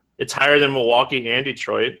higher than Milwaukee and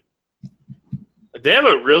Detroit. They have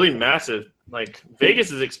a really massive – like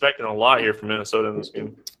Vegas is expecting a lot here from Minnesota in this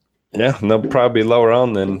game. Yeah, and they'll probably be lower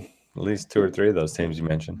on than at least 2 or 3 of those teams you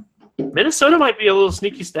mentioned. Minnesota might be a little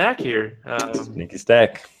sneaky stack here. Sneaky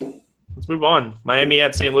stack. Let's move on. Miami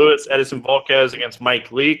at St. Louis. Edison Volquez against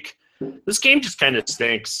Mike Leake. This game just kind of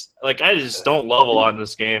stinks. Like, I just don't love a lot in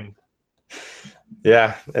this game.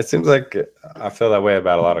 Yeah, it seems like I feel that way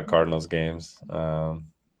about a lot of Cardinals games.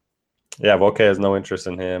 Volquez has no interest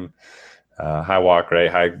in him. High walk rate,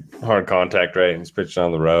 high hard contact rate, and he's pitching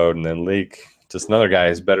on the road. And then Leake, just another guy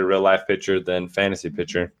who's better real-life pitcher than fantasy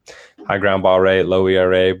pitcher. High ground ball rate, low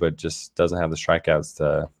ERA, but just doesn't have the strikeouts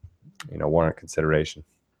to, warrant consideration.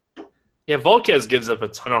 Yeah, Volquez gives up a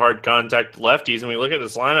ton of hard contact lefties, and we look at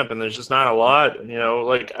this lineup, and there's just not a lot.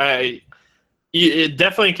 It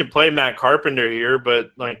definitely could play Matt Carpenter here, but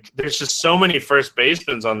there's just so many first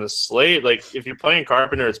basemen on this slate. Like, if you're playing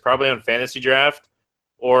Carpenter, it's probably on Fantasy Draft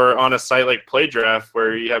or on a site like Play Draft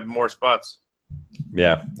where you have more spots.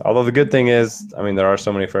 Yeah, although the good thing is, there are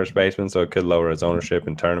so many first basemen, so it could lower his ownership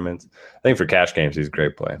in tournaments. I think for cash games, he's a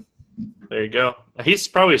great play. There you go. He's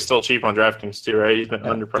probably still cheap on DraftKings too, right? He's been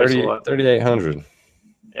underpriced a lot. 3,800.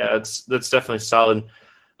 Yeah, that's definitely solid.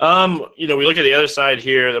 We look at the other side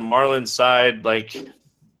here, the Marlins side. Like,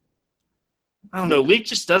 I don't know, Leake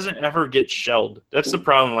just doesn't ever get shelled. That's the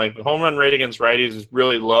problem. Like, the home run rate against righties is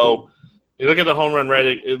really low. You look at the home run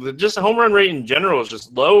rate, just the home run rate in general is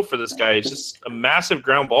just low for this guy. He's just a massive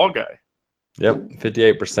ground ball guy. Yep,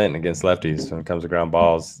 58% against lefties when it comes to ground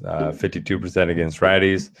balls, 52% against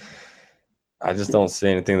righties. I just don't see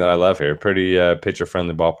anything that I love here. Pretty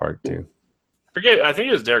pitcher-friendly ballpark, too. I think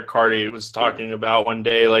it was Derek Carty who was talking about one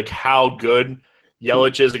day, like, how good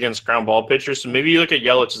Yelich is against ground ball pitchers. So maybe you look at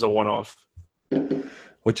Yelich as a one-off.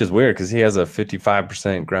 Which is weird because he has a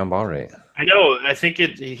 55% ground ball rate. I know. I think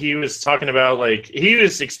he was talking about, like, he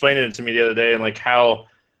was explaining it to me the other day and, like, how,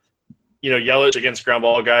 Yelich against ground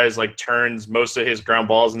ball guys, like, turns most of his ground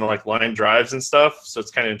balls into, like, line drives and stuff. So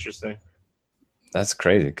it's kind of interesting. That's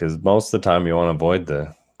crazy because most of the time you want to avoid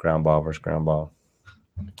the ground ball versus ground ball.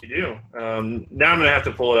 You do. Now I'm going to have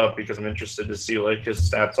to pull it up because I'm interested to see, like, his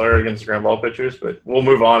stats are against ground ball pitchers. But we'll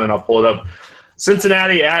move on and I'll pull it up.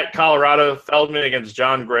 Cincinnati at Colorado. Feldman against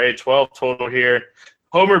John Gray. 12 total here.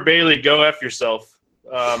 Homer Bailey, go F yourself.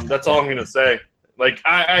 That's all I'm going to say. Like,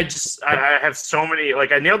 I have so many –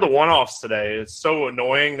 like, I nailed the one-offs today. It's so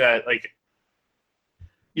annoying that, like,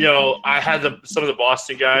 I had some of the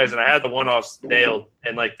Boston guys, and I had the one-offs nailed,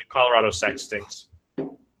 and like the Colorado Sec stinks.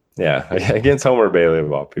 Yeah, against Homer Bailey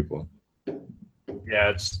of all people. Yeah,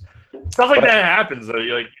 it's stuff like that happens though.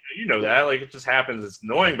 You're like, that, like it just happens. It's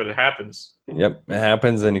annoying, but it happens. Yep, it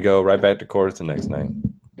happens, and you go right back to court the next night.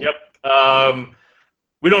 Yep.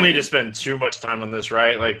 We don't need to spend too much time on this,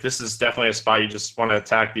 right? Like this is definitely a spot you just want to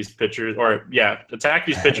attack these pitchers, attack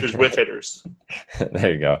these pitchers with hitters.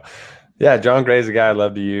 There you go. Yeah, John Gray's a guy I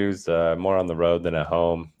love to use more on the road than at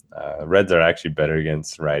home. Reds are actually better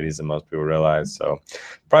against righties than most people realize, so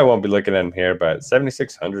probably won't be looking at him here, but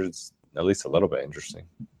 7,600 is at least a little bit interesting.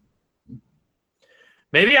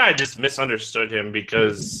 Maybe I just misunderstood him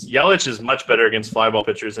because Yelich is much better against fly ball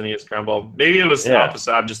pitchers than he is ground ball. Maybe it was the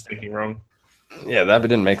opposite. I'm just thinking wrong. Yeah, that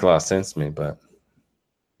didn't make a lot of sense to me, but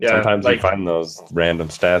sometimes you find those random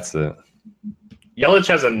stats that Yelich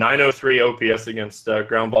has a 903 OPS against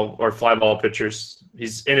ground ball or fly ball pitchers.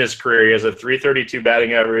 He's in his career. He has a 332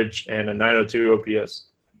 batting average and a 902 OPS.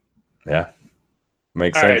 Yeah,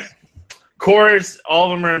 makes sense. Right. Cores, all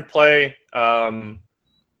of them are in play.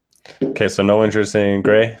 Okay, so no interest in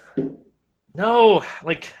Gray? No,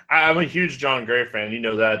 like I'm a huge John Gray fan. You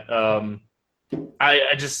know that.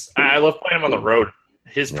 I love playing him on the road.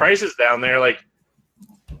 His price is down there. Like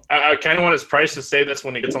I kind of want his price to stay this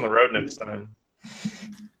when he gets on the road next time.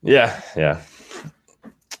 Yeah.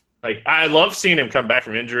 Like I love seeing him come back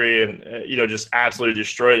from injury and just absolutely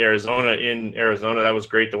destroy Arizona in Arizona. That was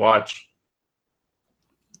great to watch.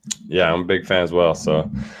 Yeah, I'm a big fan as well. So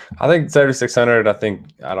I think 7,600.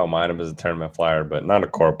 I don't mind him as a tournament flyer, but not a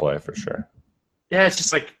core play for sure. Yeah, it's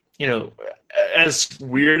just like as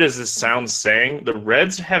weird as this sounds saying, the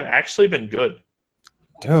Reds have actually been good.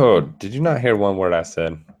 Dude, did you not hear one word I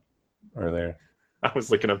said earlier? I was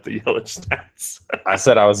looking up the Yelich stats. I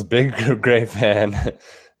said I was a big Gray fan,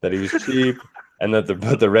 that he was cheap, and that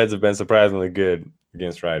the Reds have been surprisingly good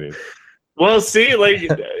against righties. Well, see, like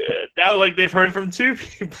now, like they've heard from two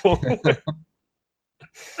people.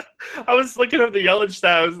 I was looking up the Yelich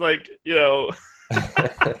stat. I was like,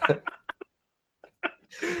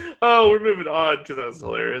 oh, we're moving on because that was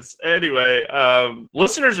hilarious. Anyway,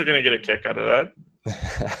 listeners are gonna get a kick out of that.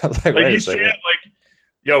 Like you see it, like,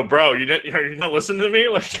 yo, bro, you're not listening to me,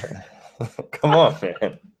 like. Come on,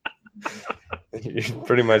 man. You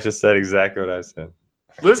pretty much just said exactly what I said.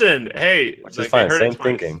 Listen, hey, which is fine. Same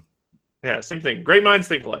thinking. Yeah, same thing. Great minds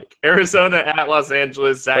think alike. Arizona at Los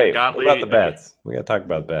Angeles. Zach Gottlieb. What about the bats? We got to talk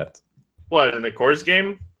about bats. What, in the Coors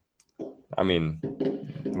game? I mean,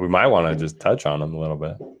 we might want to just touch on them a little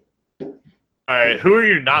bit. All right, who are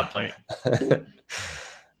you not playing?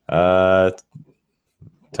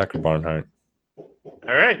 Tucker Barnhart.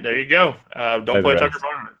 All right, there you go. Don't play Tucker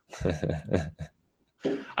Barnhart.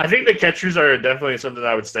 I think the catchers are definitely something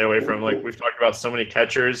I would stay away from. Like we've talked about so many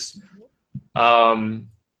catchers.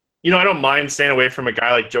 I don't mind staying away from a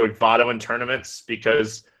guy like Joey Votto in tournaments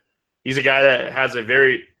because he's a guy that has a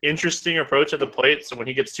very interesting approach at the plate. So when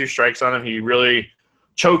he gets two strikes on him, he really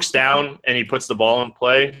chokes down and he puts the ball in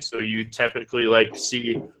play. So you typically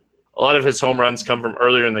see a lot of his home runs come from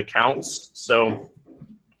earlier in the counts. So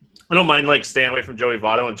I don't mind staying away from Joey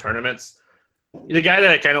Votto in tournaments. The guy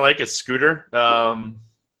that I kind of like is Scooter.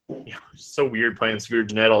 It's so weird playing Scooter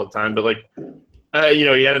Gennett all the time, but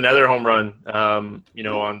he had another home run,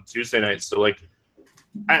 on Tuesday night. So I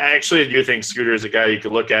actually do think Scooter is a guy you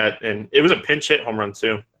could look at, and it was a pinch hit home run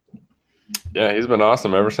too. Yeah, he's been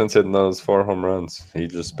awesome ever since hitting those 4 home runs.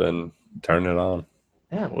 He's just been turning it on.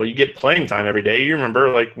 Yeah, well, you get playing time every day. You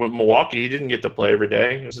remember, with Milwaukee, he didn't get to play every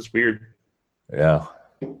day. It was just weird. Yeah,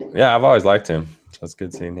 I've always liked him. So it's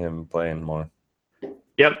good seeing him playing more.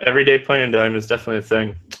 Yep, everyday playing time is definitely a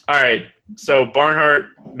thing. All right, so Barnhart,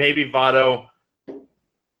 maybe Votto.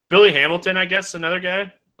 Billy Hamilton, I guess, another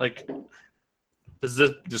guy. Does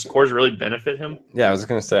Coors really benefit him? Yeah, I was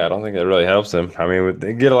going to say, I don't think it really helps him. I mean,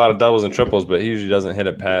 they get a lot of doubles and triples, but he usually doesn't hit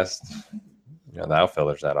it past the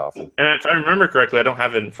outfielders that often. And if I remember correctly, I don't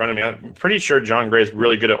have it in front of me. I'm pretty sure John Gray is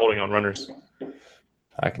really good at holding on runners.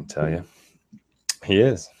 I can tell you. He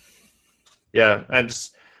is. Yeah,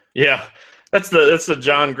 that's the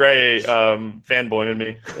John Gray fanboy in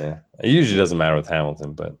me. Yeah, it usually doesn't matter with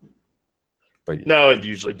Hamilton, but no, it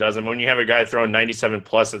usually doesn't. When you have a guy throwing 97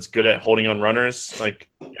 plus that's good at holding on runners,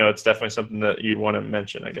 it's definitely something that you want to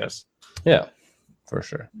mention, I guess. Yeah, for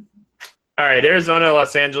sure. All right, Arizona,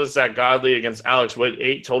 Los Angeles, Zach Godley against Alex Wood,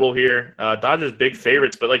 8 total here. Dodgers big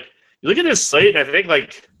favorites, but you look at this slate, and I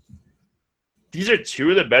think these are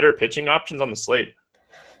 2 of the better pitching options on the slate.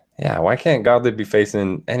 Yeah, why can't Godley be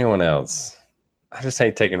facing anyone else? I just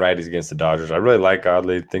hate taking righties against the Dodgers. I really like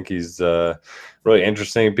Godley. Think he's really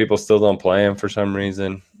interesting. People still don't play him for some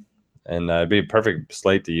reason. And it'd be a perfect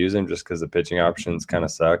slate to use him just because the pitching options kind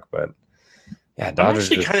of suck. But, yeah,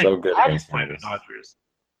 Dodgers are just so good against playing the Dodgers.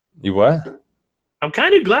 You what? I'm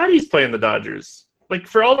kind of glad he's playing the Dodgers. Like,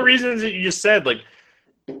 for all the reasons that you just said, like,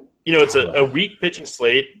 it's a weak pitching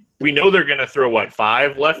slate. We know they're going to throw,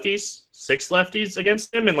 5 lefties, 6 lefties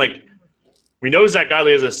against him. And, we know Zach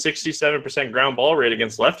Godley has a 67% ground ball rate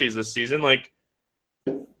against lefties this season. Like,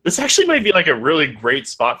 this actually might be, a really great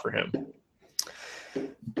spot for him.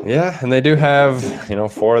 Yeah, and they do have,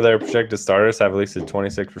 4 of their projected starters have at least a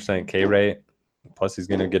 26% K rate. Plus, he's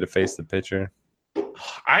going to get to face the pitcher.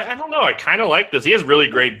 I don't know. I kind of like this. He has really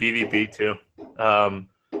great BVP, too.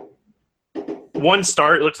 One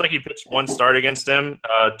start. It looks like he pitched 1 start against him.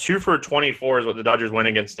 2 for 24 is what the Dodgers went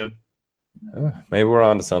against him. Maybe we're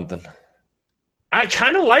on to something. I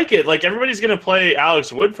kind of like it. Like, everybody's going to play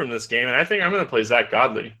Alex Wood from this game, and I think I'm going to play Zach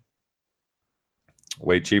Godley.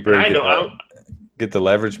 Way cheaper. Get the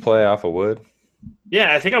leverage play off of Wood.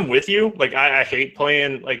 Yeah, I think I'm with you. Like, I hate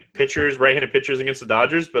playing, pitchers, right-handed pitchers against the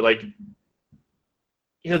Dodgers, but,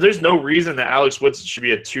 there's no reason that Alex Wood should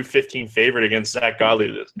be a 215 favorite against Zach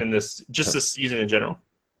Godley this season in general.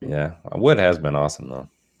 Yeah, Wood has been awesome, though.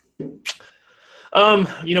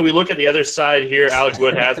 We look at the other side here. Alex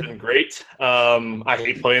Wood has been great. I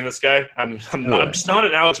hate playing this guy. I'm just not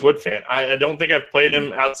an Alex Wood fan. I don't think I've played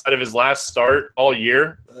him outside of his last start all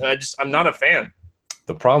year. I'm not a fan.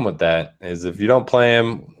 The problem with that is if you don't play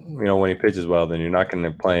him, when he pitches well, then you're not going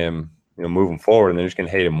to play him, moving forward, and then you're just going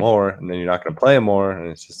to hate him more, and then you're not going to play him more, and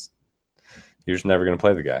you're just never going to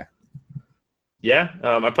play the guy. Yeah,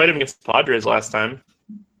 I played him against the Padres last time.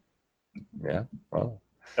 Yeah, well.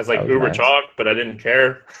 As uber nice. Chalk, but I didn't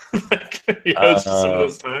care. Just some of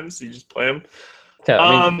those times you just play him.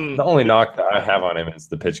 Yeah, the only knock that I have on him is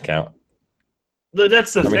the pitch count.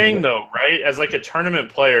 That's the thing, though, right? As a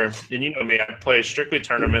tournament player, and you know me, I play strictly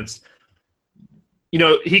tournaments.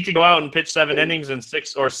 He could go out and pitch 7 innings and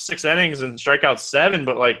 6 innings and strike out 7,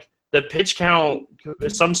 but the pitch count,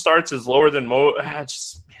 some starts is lower than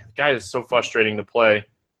most. The guy is so frustrating to play.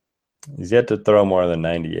 He's yet to throw more than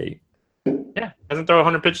 98. Yeah, doesn't throw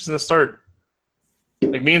 100 pitches in the start.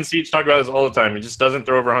 Me and Siege talk about this all the time. He just doesn't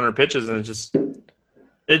throw over 100 pitches, and it just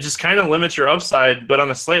kind of limits your upside. But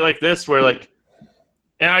on a slate like this, where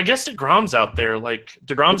and I guess DeGrom's out there.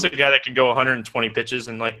 DeGrom's a guy that can go 120 pitches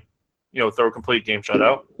and throw a complete game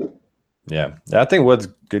shutout. Yeah, I think Wood's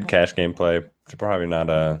good cash game play. Probably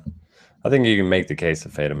not I think you can make the case to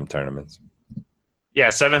fade him in tournaments. Yeah,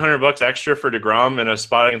 $700 extra for DeGrom in a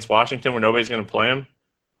spot against Washington where nobody's going to play him.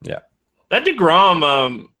 Yeah. That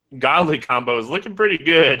DeGrom Godley combo is looking pretty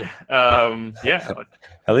good. Yeah.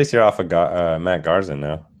 At least you're off of Matt Garza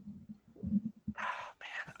now.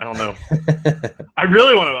 I don't know. I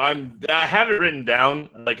really want to. I have it written down.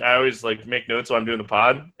 I always make notes while I'm doing the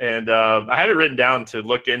pod, and I have it written down to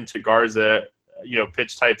look into Garza,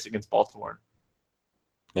 pitch types against Baltimore.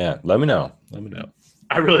 Yeah, let me know.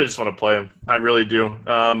 I really just want to play him. I really do.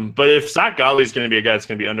 But if Zach Godley is going to be a guy that's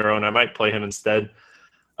going to be under-owned, I might play him instead.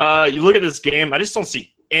 You look at this game, I just don't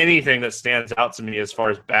see anything that stands out to me as far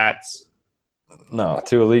as bats. No,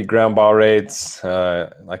 2 elite ground ball rates.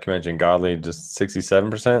 Like you mentioned, Godley just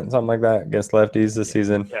 67%, something like that, against lefties this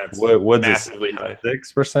season. Yeah, Woods massively is high.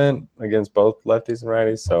 6% against both lefties and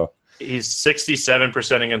righties. So he's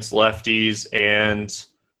 67% against lefties and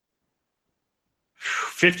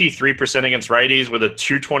 53% against righties with a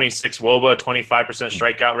 226 WOBA, 25%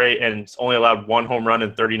 strikeout rate, and only allowed 1 home run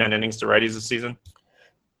in 39 innings to righties this season.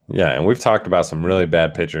 Yeah, and we've talked about some really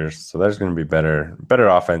bad pitchers, so there's going to be better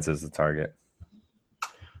offenses to target.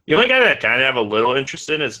 The only guy that I kind of have a little interest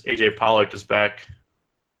in is AJ Pollock is back.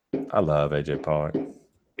 I love AJ Pollock.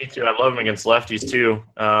 Me too. I love him against lefties too.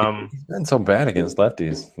 He's been so bad against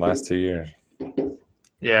lefties the last 2 years.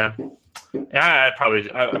 Yeah. Yeah, I probably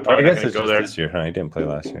guess it's go there this year, huh? He didn't play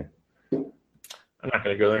last year. I'm not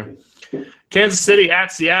going to go there. Kansas City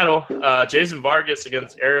at Seattle. Jason Vargas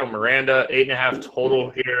against Ariel Miranda. 8.5 total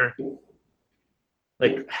here.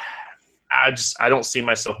 I don't see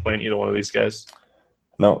myself playing either one of these guys.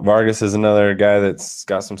 No, Vargas is another guy that's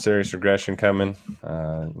got some serious regression coming.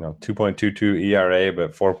 2.22 ERA,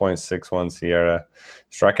 but 4.61 SIERA.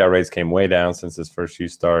 Strikeout rates came way down since his first few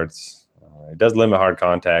starts. It does limit hard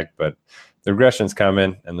contact, but the regression's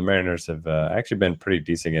coming, and the Mariners have actually been pretty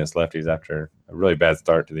decent against lefties after a really bad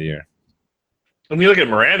start to the year. When you look at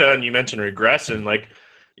Miranda, and you mentioned regression,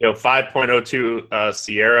 5.02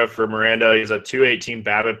 SIERA for Miranda. He's a 218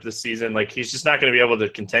 BABIP this season. He's just not going to be able to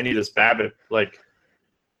continue this BABIP.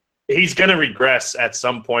 he's going to regress at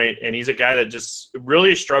some point, and he's a guy that just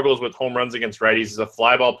really struggles with home runs against righties. He's a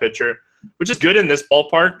fly ball pitcher, which is good in this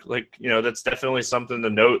ballpark. Like, that's definitely something to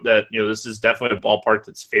note that, this is definitely a ballpark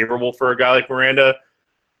that's favorable for a guy like Miranda.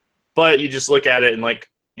 But you just look at it and, like,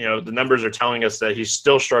 the numbers are telling us that he's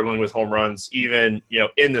still struggling with home runs, even,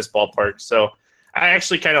 in this ballpark. So I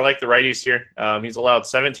actually kind of like the righties here. He's allowed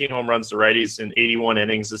 17 home runs to righties in 81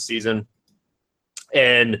 innings this season.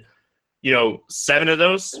 And, 7 of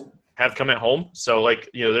those have come at home. So, like,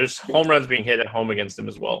 there's home runs being hit at home against him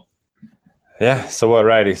as well. Yeah. So what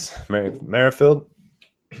righties? Merrifield?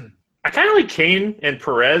 I kind of like Kane and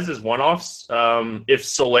Perez as one-offs. If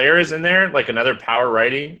Soler is in there, like another power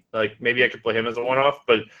righty, like maybe I could play him as a one-off,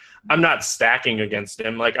 but I'm not stacking against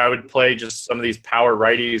him. Like, I would play just some of these power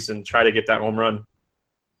righties and try to get that home run.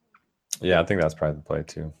 Yeah, I think that's probably the play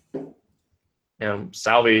too.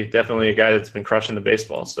 Salvi, definitely a guy that's been crushing the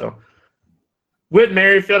baseball. So Whit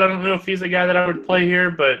Merrifield, I don't know if he's a guy that I would play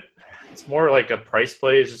here, but it's more like a price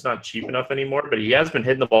play. It's just not cheap enough anymore, but he has been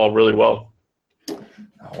hitting the ball really well.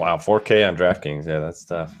 Oh, wow, 4K on DraftKings. Yeah, that's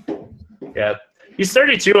tough. Yeah, he's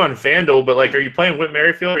 32 on FanDuel, but, like, are you playing Whit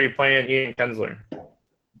Merrifield or are you playing Ian Kinsler?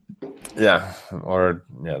 Yeah,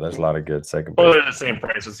 there's a lot of good second Well, base. they're the same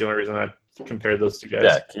price. That's the only reason I compared those two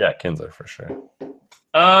guys. Yeah, Kinsler for sure.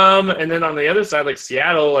 And then on the other side, like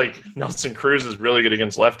Seattle, like Nelson Cruz is really good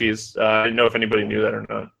against lefties. I didn't know if anybody knew that or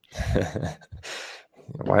not.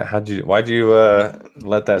 Why'd you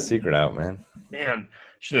let that secret out, man? Man,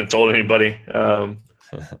 shouldn't have told anybody.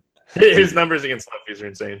 His numbers against lefties are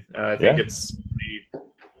insane. I think it's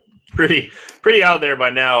pretty out there by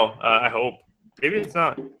now. I hope. Maybe it's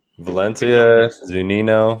not. Valencia,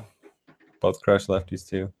 Zunino, both crush lefties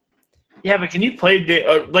too. Yeah, but can you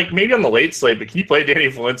play like maybe on the late slate? But can you play Danny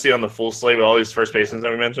Valencia on the full slate with all these first basemans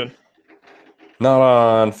that we mentioned? Not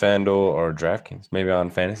on FanDuel or DraftKings. Maybe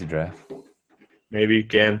on Fantasy Draft. Maybe you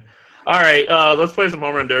can. All right, let's play some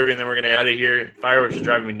home run derby, and then we're gonna get out of here. Fireworks is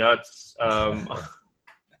driving me nuts. I'm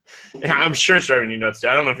sure it's driving you nuts.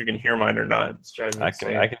 I don't know if you can hear mine or not. It's driving me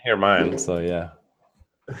insane. I can hear mine. So yeah,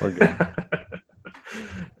 we're good.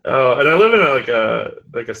 Oh, and I live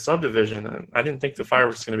in a subdivision, and I didn't think the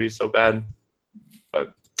fireworks was going to be so bad.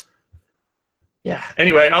 But yeah.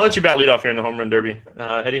 Anyway, I'll let you bat lead off here in the home run derby.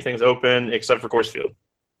 Anything's open except for Coors Field.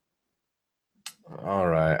 All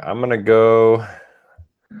right, I'm gonna go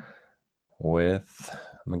with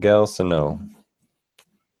Miguel Sano.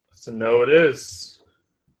 Sano it is.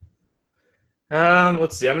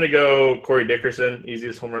 Let's see. I'm gonna go Corey Dickerson.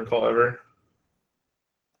 Easiest home run call ever.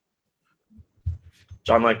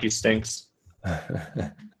 John Leckie stinks.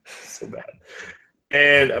 So bad.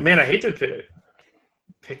 And, man, I hate to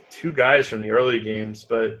pick two guys from the early games,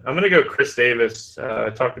 but I'm going to go Chris Davis. I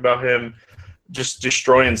talked about him just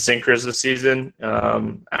destroying sinkers this season.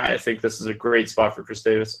 I think this is a great spot for Chris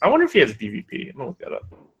Davis. I wonder if he has BVP. I'm going to look that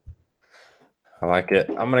up. I like it.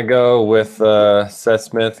 I'm going to go with Seth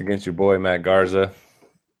Smith against your boy Matt Garza.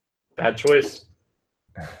 Bad choice.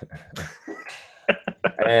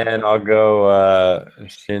 And I'll go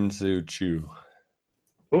Shin-Soo Choo.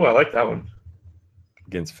 Oh, I like that one.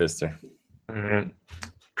 Against Fister. All right.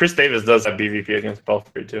 Chris Davis does have BVP against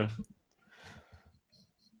Belfry, too.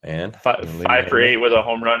 And? 5 for 8 with a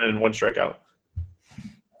home run and 1 strikeout.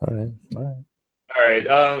 All right.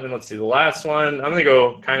 And let's see. The last one, I'm going to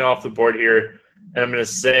go kind of off the board here, and I'm going to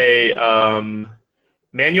say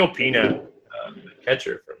Manuel Pina,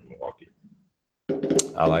 catcher from Milwaukee.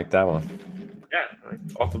 I like that one. Yeah,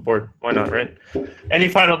 off the board. Why not, right? Any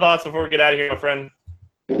final thoughts before we get out of here, my friend?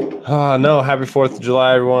 No, happy 4th of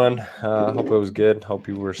July, everyone. Hope it was good. Hope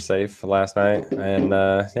you were safe last night. And,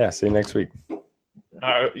 see you next week.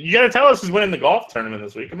 You got to tell us who's winning the golf tournament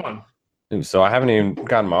this week. Come on. So I haven't even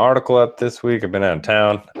gotten my article up this week. I've been out of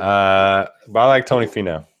town. But I like Tony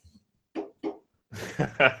Finau.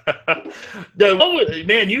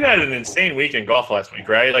 Man, you had an insane week in golf last week,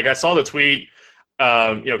 right? Like, I saw the tweet.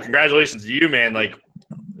 Congratulations to you, man. Like,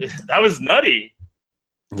 that was nutty.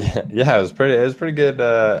 Yeah, it was pretty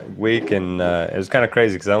good week, and it was kind of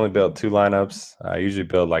crazy because I only built 2 lineups. I usually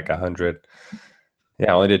build like 100.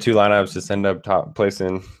 Yeah, I only did 2 lineups. Just end up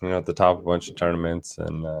placing, at the top of a bunch of tournaments,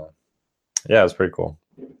 and it was pretty cool.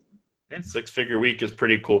 And 6-figure week is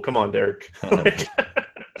pretty cool. Come on, Derek.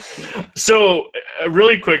 So,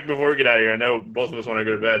 really quick before we get out of here, I know both of us want to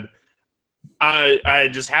go to bed. I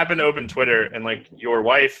just happened to open Twitter, and like your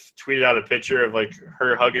wife tweeted out a picture of like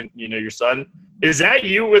her hugging, your son. Is that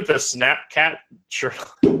you with the Snapcat shirt?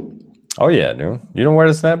 Oh yeah, dude. You don't wear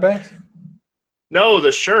the snapbacks? No,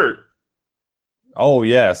 the shirt. Oh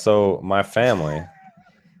yeah. So my family.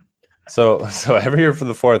 So every year for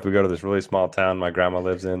the 4th, we go to this really small town my grandma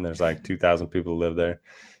lives in. There's like 2,000 people who live there.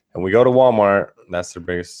 And we go to Walmart. That's their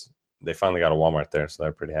biggest. They finally got a Walmart there, so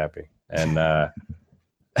they're pretty happy. And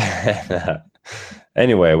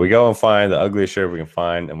anyway, we go and find the ugliest shirt we can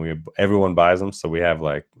find, and everyone buys them. So we have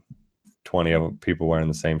like 20 of people wearing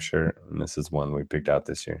the same shirt, and this is one we picked out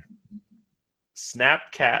this year.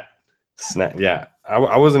 Snap cat. Yeah,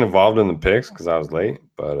 I wasn't involved in the picks because I was late,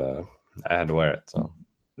 but I had to wear it. So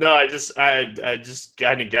no, I just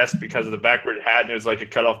kind of guessed because of the backward hat, and it was like a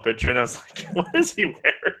cutoff picture, and I was like, what is he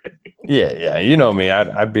wearing? Yeah, you know me.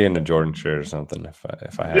 I'd be in a Jordan shirt or something if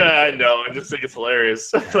I had. Yeah, I know. I just think it's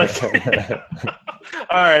hilarious. All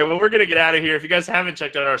right, well, we're gonna get out of here. If you guys haven't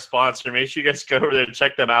checked out our sponsor, make sure you guys go over there and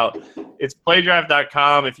check them out. It's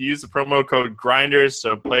playdraft.com. If you use the promo code Grinders,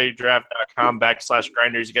 so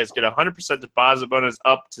playdraft.com/Grinders, you guys get a 100% deposit bonus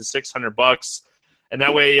up to $600. And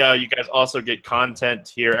that way, you guys also get content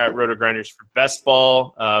here at Roto Grinders for Best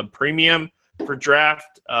Ball Premium for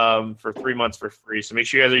Draft for 3 months for free. So make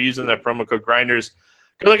sure you guys are using that promo code Grinders.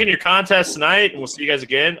 Good luck in your contest tonight, and we'll see you guys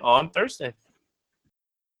again on Thursday.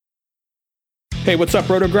 Hey, what's up,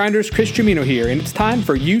 Roto Grinders? Chris Jimino here, and it's time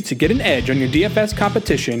for you to get an edge on your DFS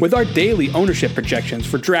competition with our daily ownership projections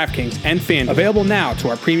for DraftKings and FanDuel, available now to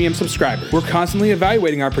our premium subscribers. We're constantly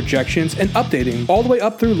evaluating our projections and updating all the way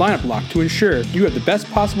up through lineup lock to ensure you have the best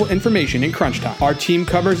possible information in crunch time. Our team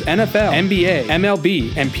covers NFL, NBA,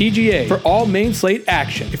 MLB, and PGA for all main slate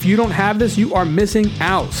action. If you don't have this, you are missing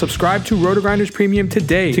out. Subscribe to Roto Grinders Premium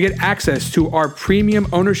today to get access to our premium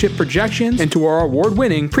ownership projections and to our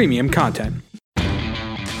award-winning premium content.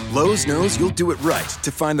 Lowe's knows you'll do it right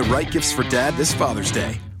to find the right gifts for Dad this Father's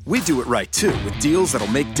Day. We do it right, too, with deals that'll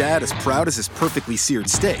make Dad as proud as his perfectly seared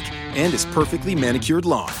steak and his perfectly manicured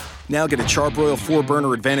lawn. Now get a Charbroil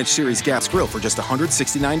 4-burner Advantage Series gas grill for just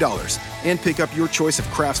 $169 and pick up your choice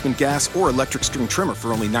of Craftsman gas or electric string trimmer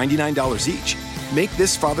for only $99 each. Make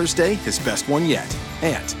this Father's Day his best one yet.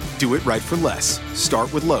 And do it right for less.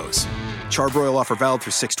 Start with Lowe's. Charbroil offer valid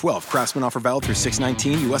through 6/12. Craftsman offer valid through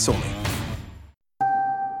 6/19, U.S. only.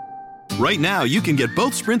 Right now, you can get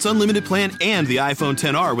both Sprint's unlimited plan and the iPhone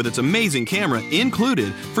XR with its amazing camera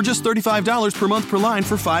included for just $35 per month per line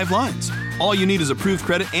for 5 lines. All you need is approved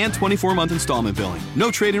credit and 24-month installment billing.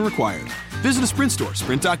 No trade-in required. Visit a Sprint store,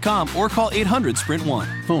 sprint.com, or call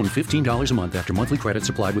 800-SPRINT1. Phone $15 a month after monthly credits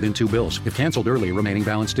applied within 2 bills. If canceled early, remaining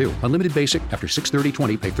balance due. Unlimited basic after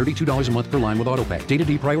 6/30/20, pay $32 a month per line with autopay. Data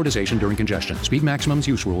deprioritization during congestion. Speed maximums,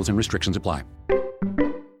 use rules, and restrictions apply.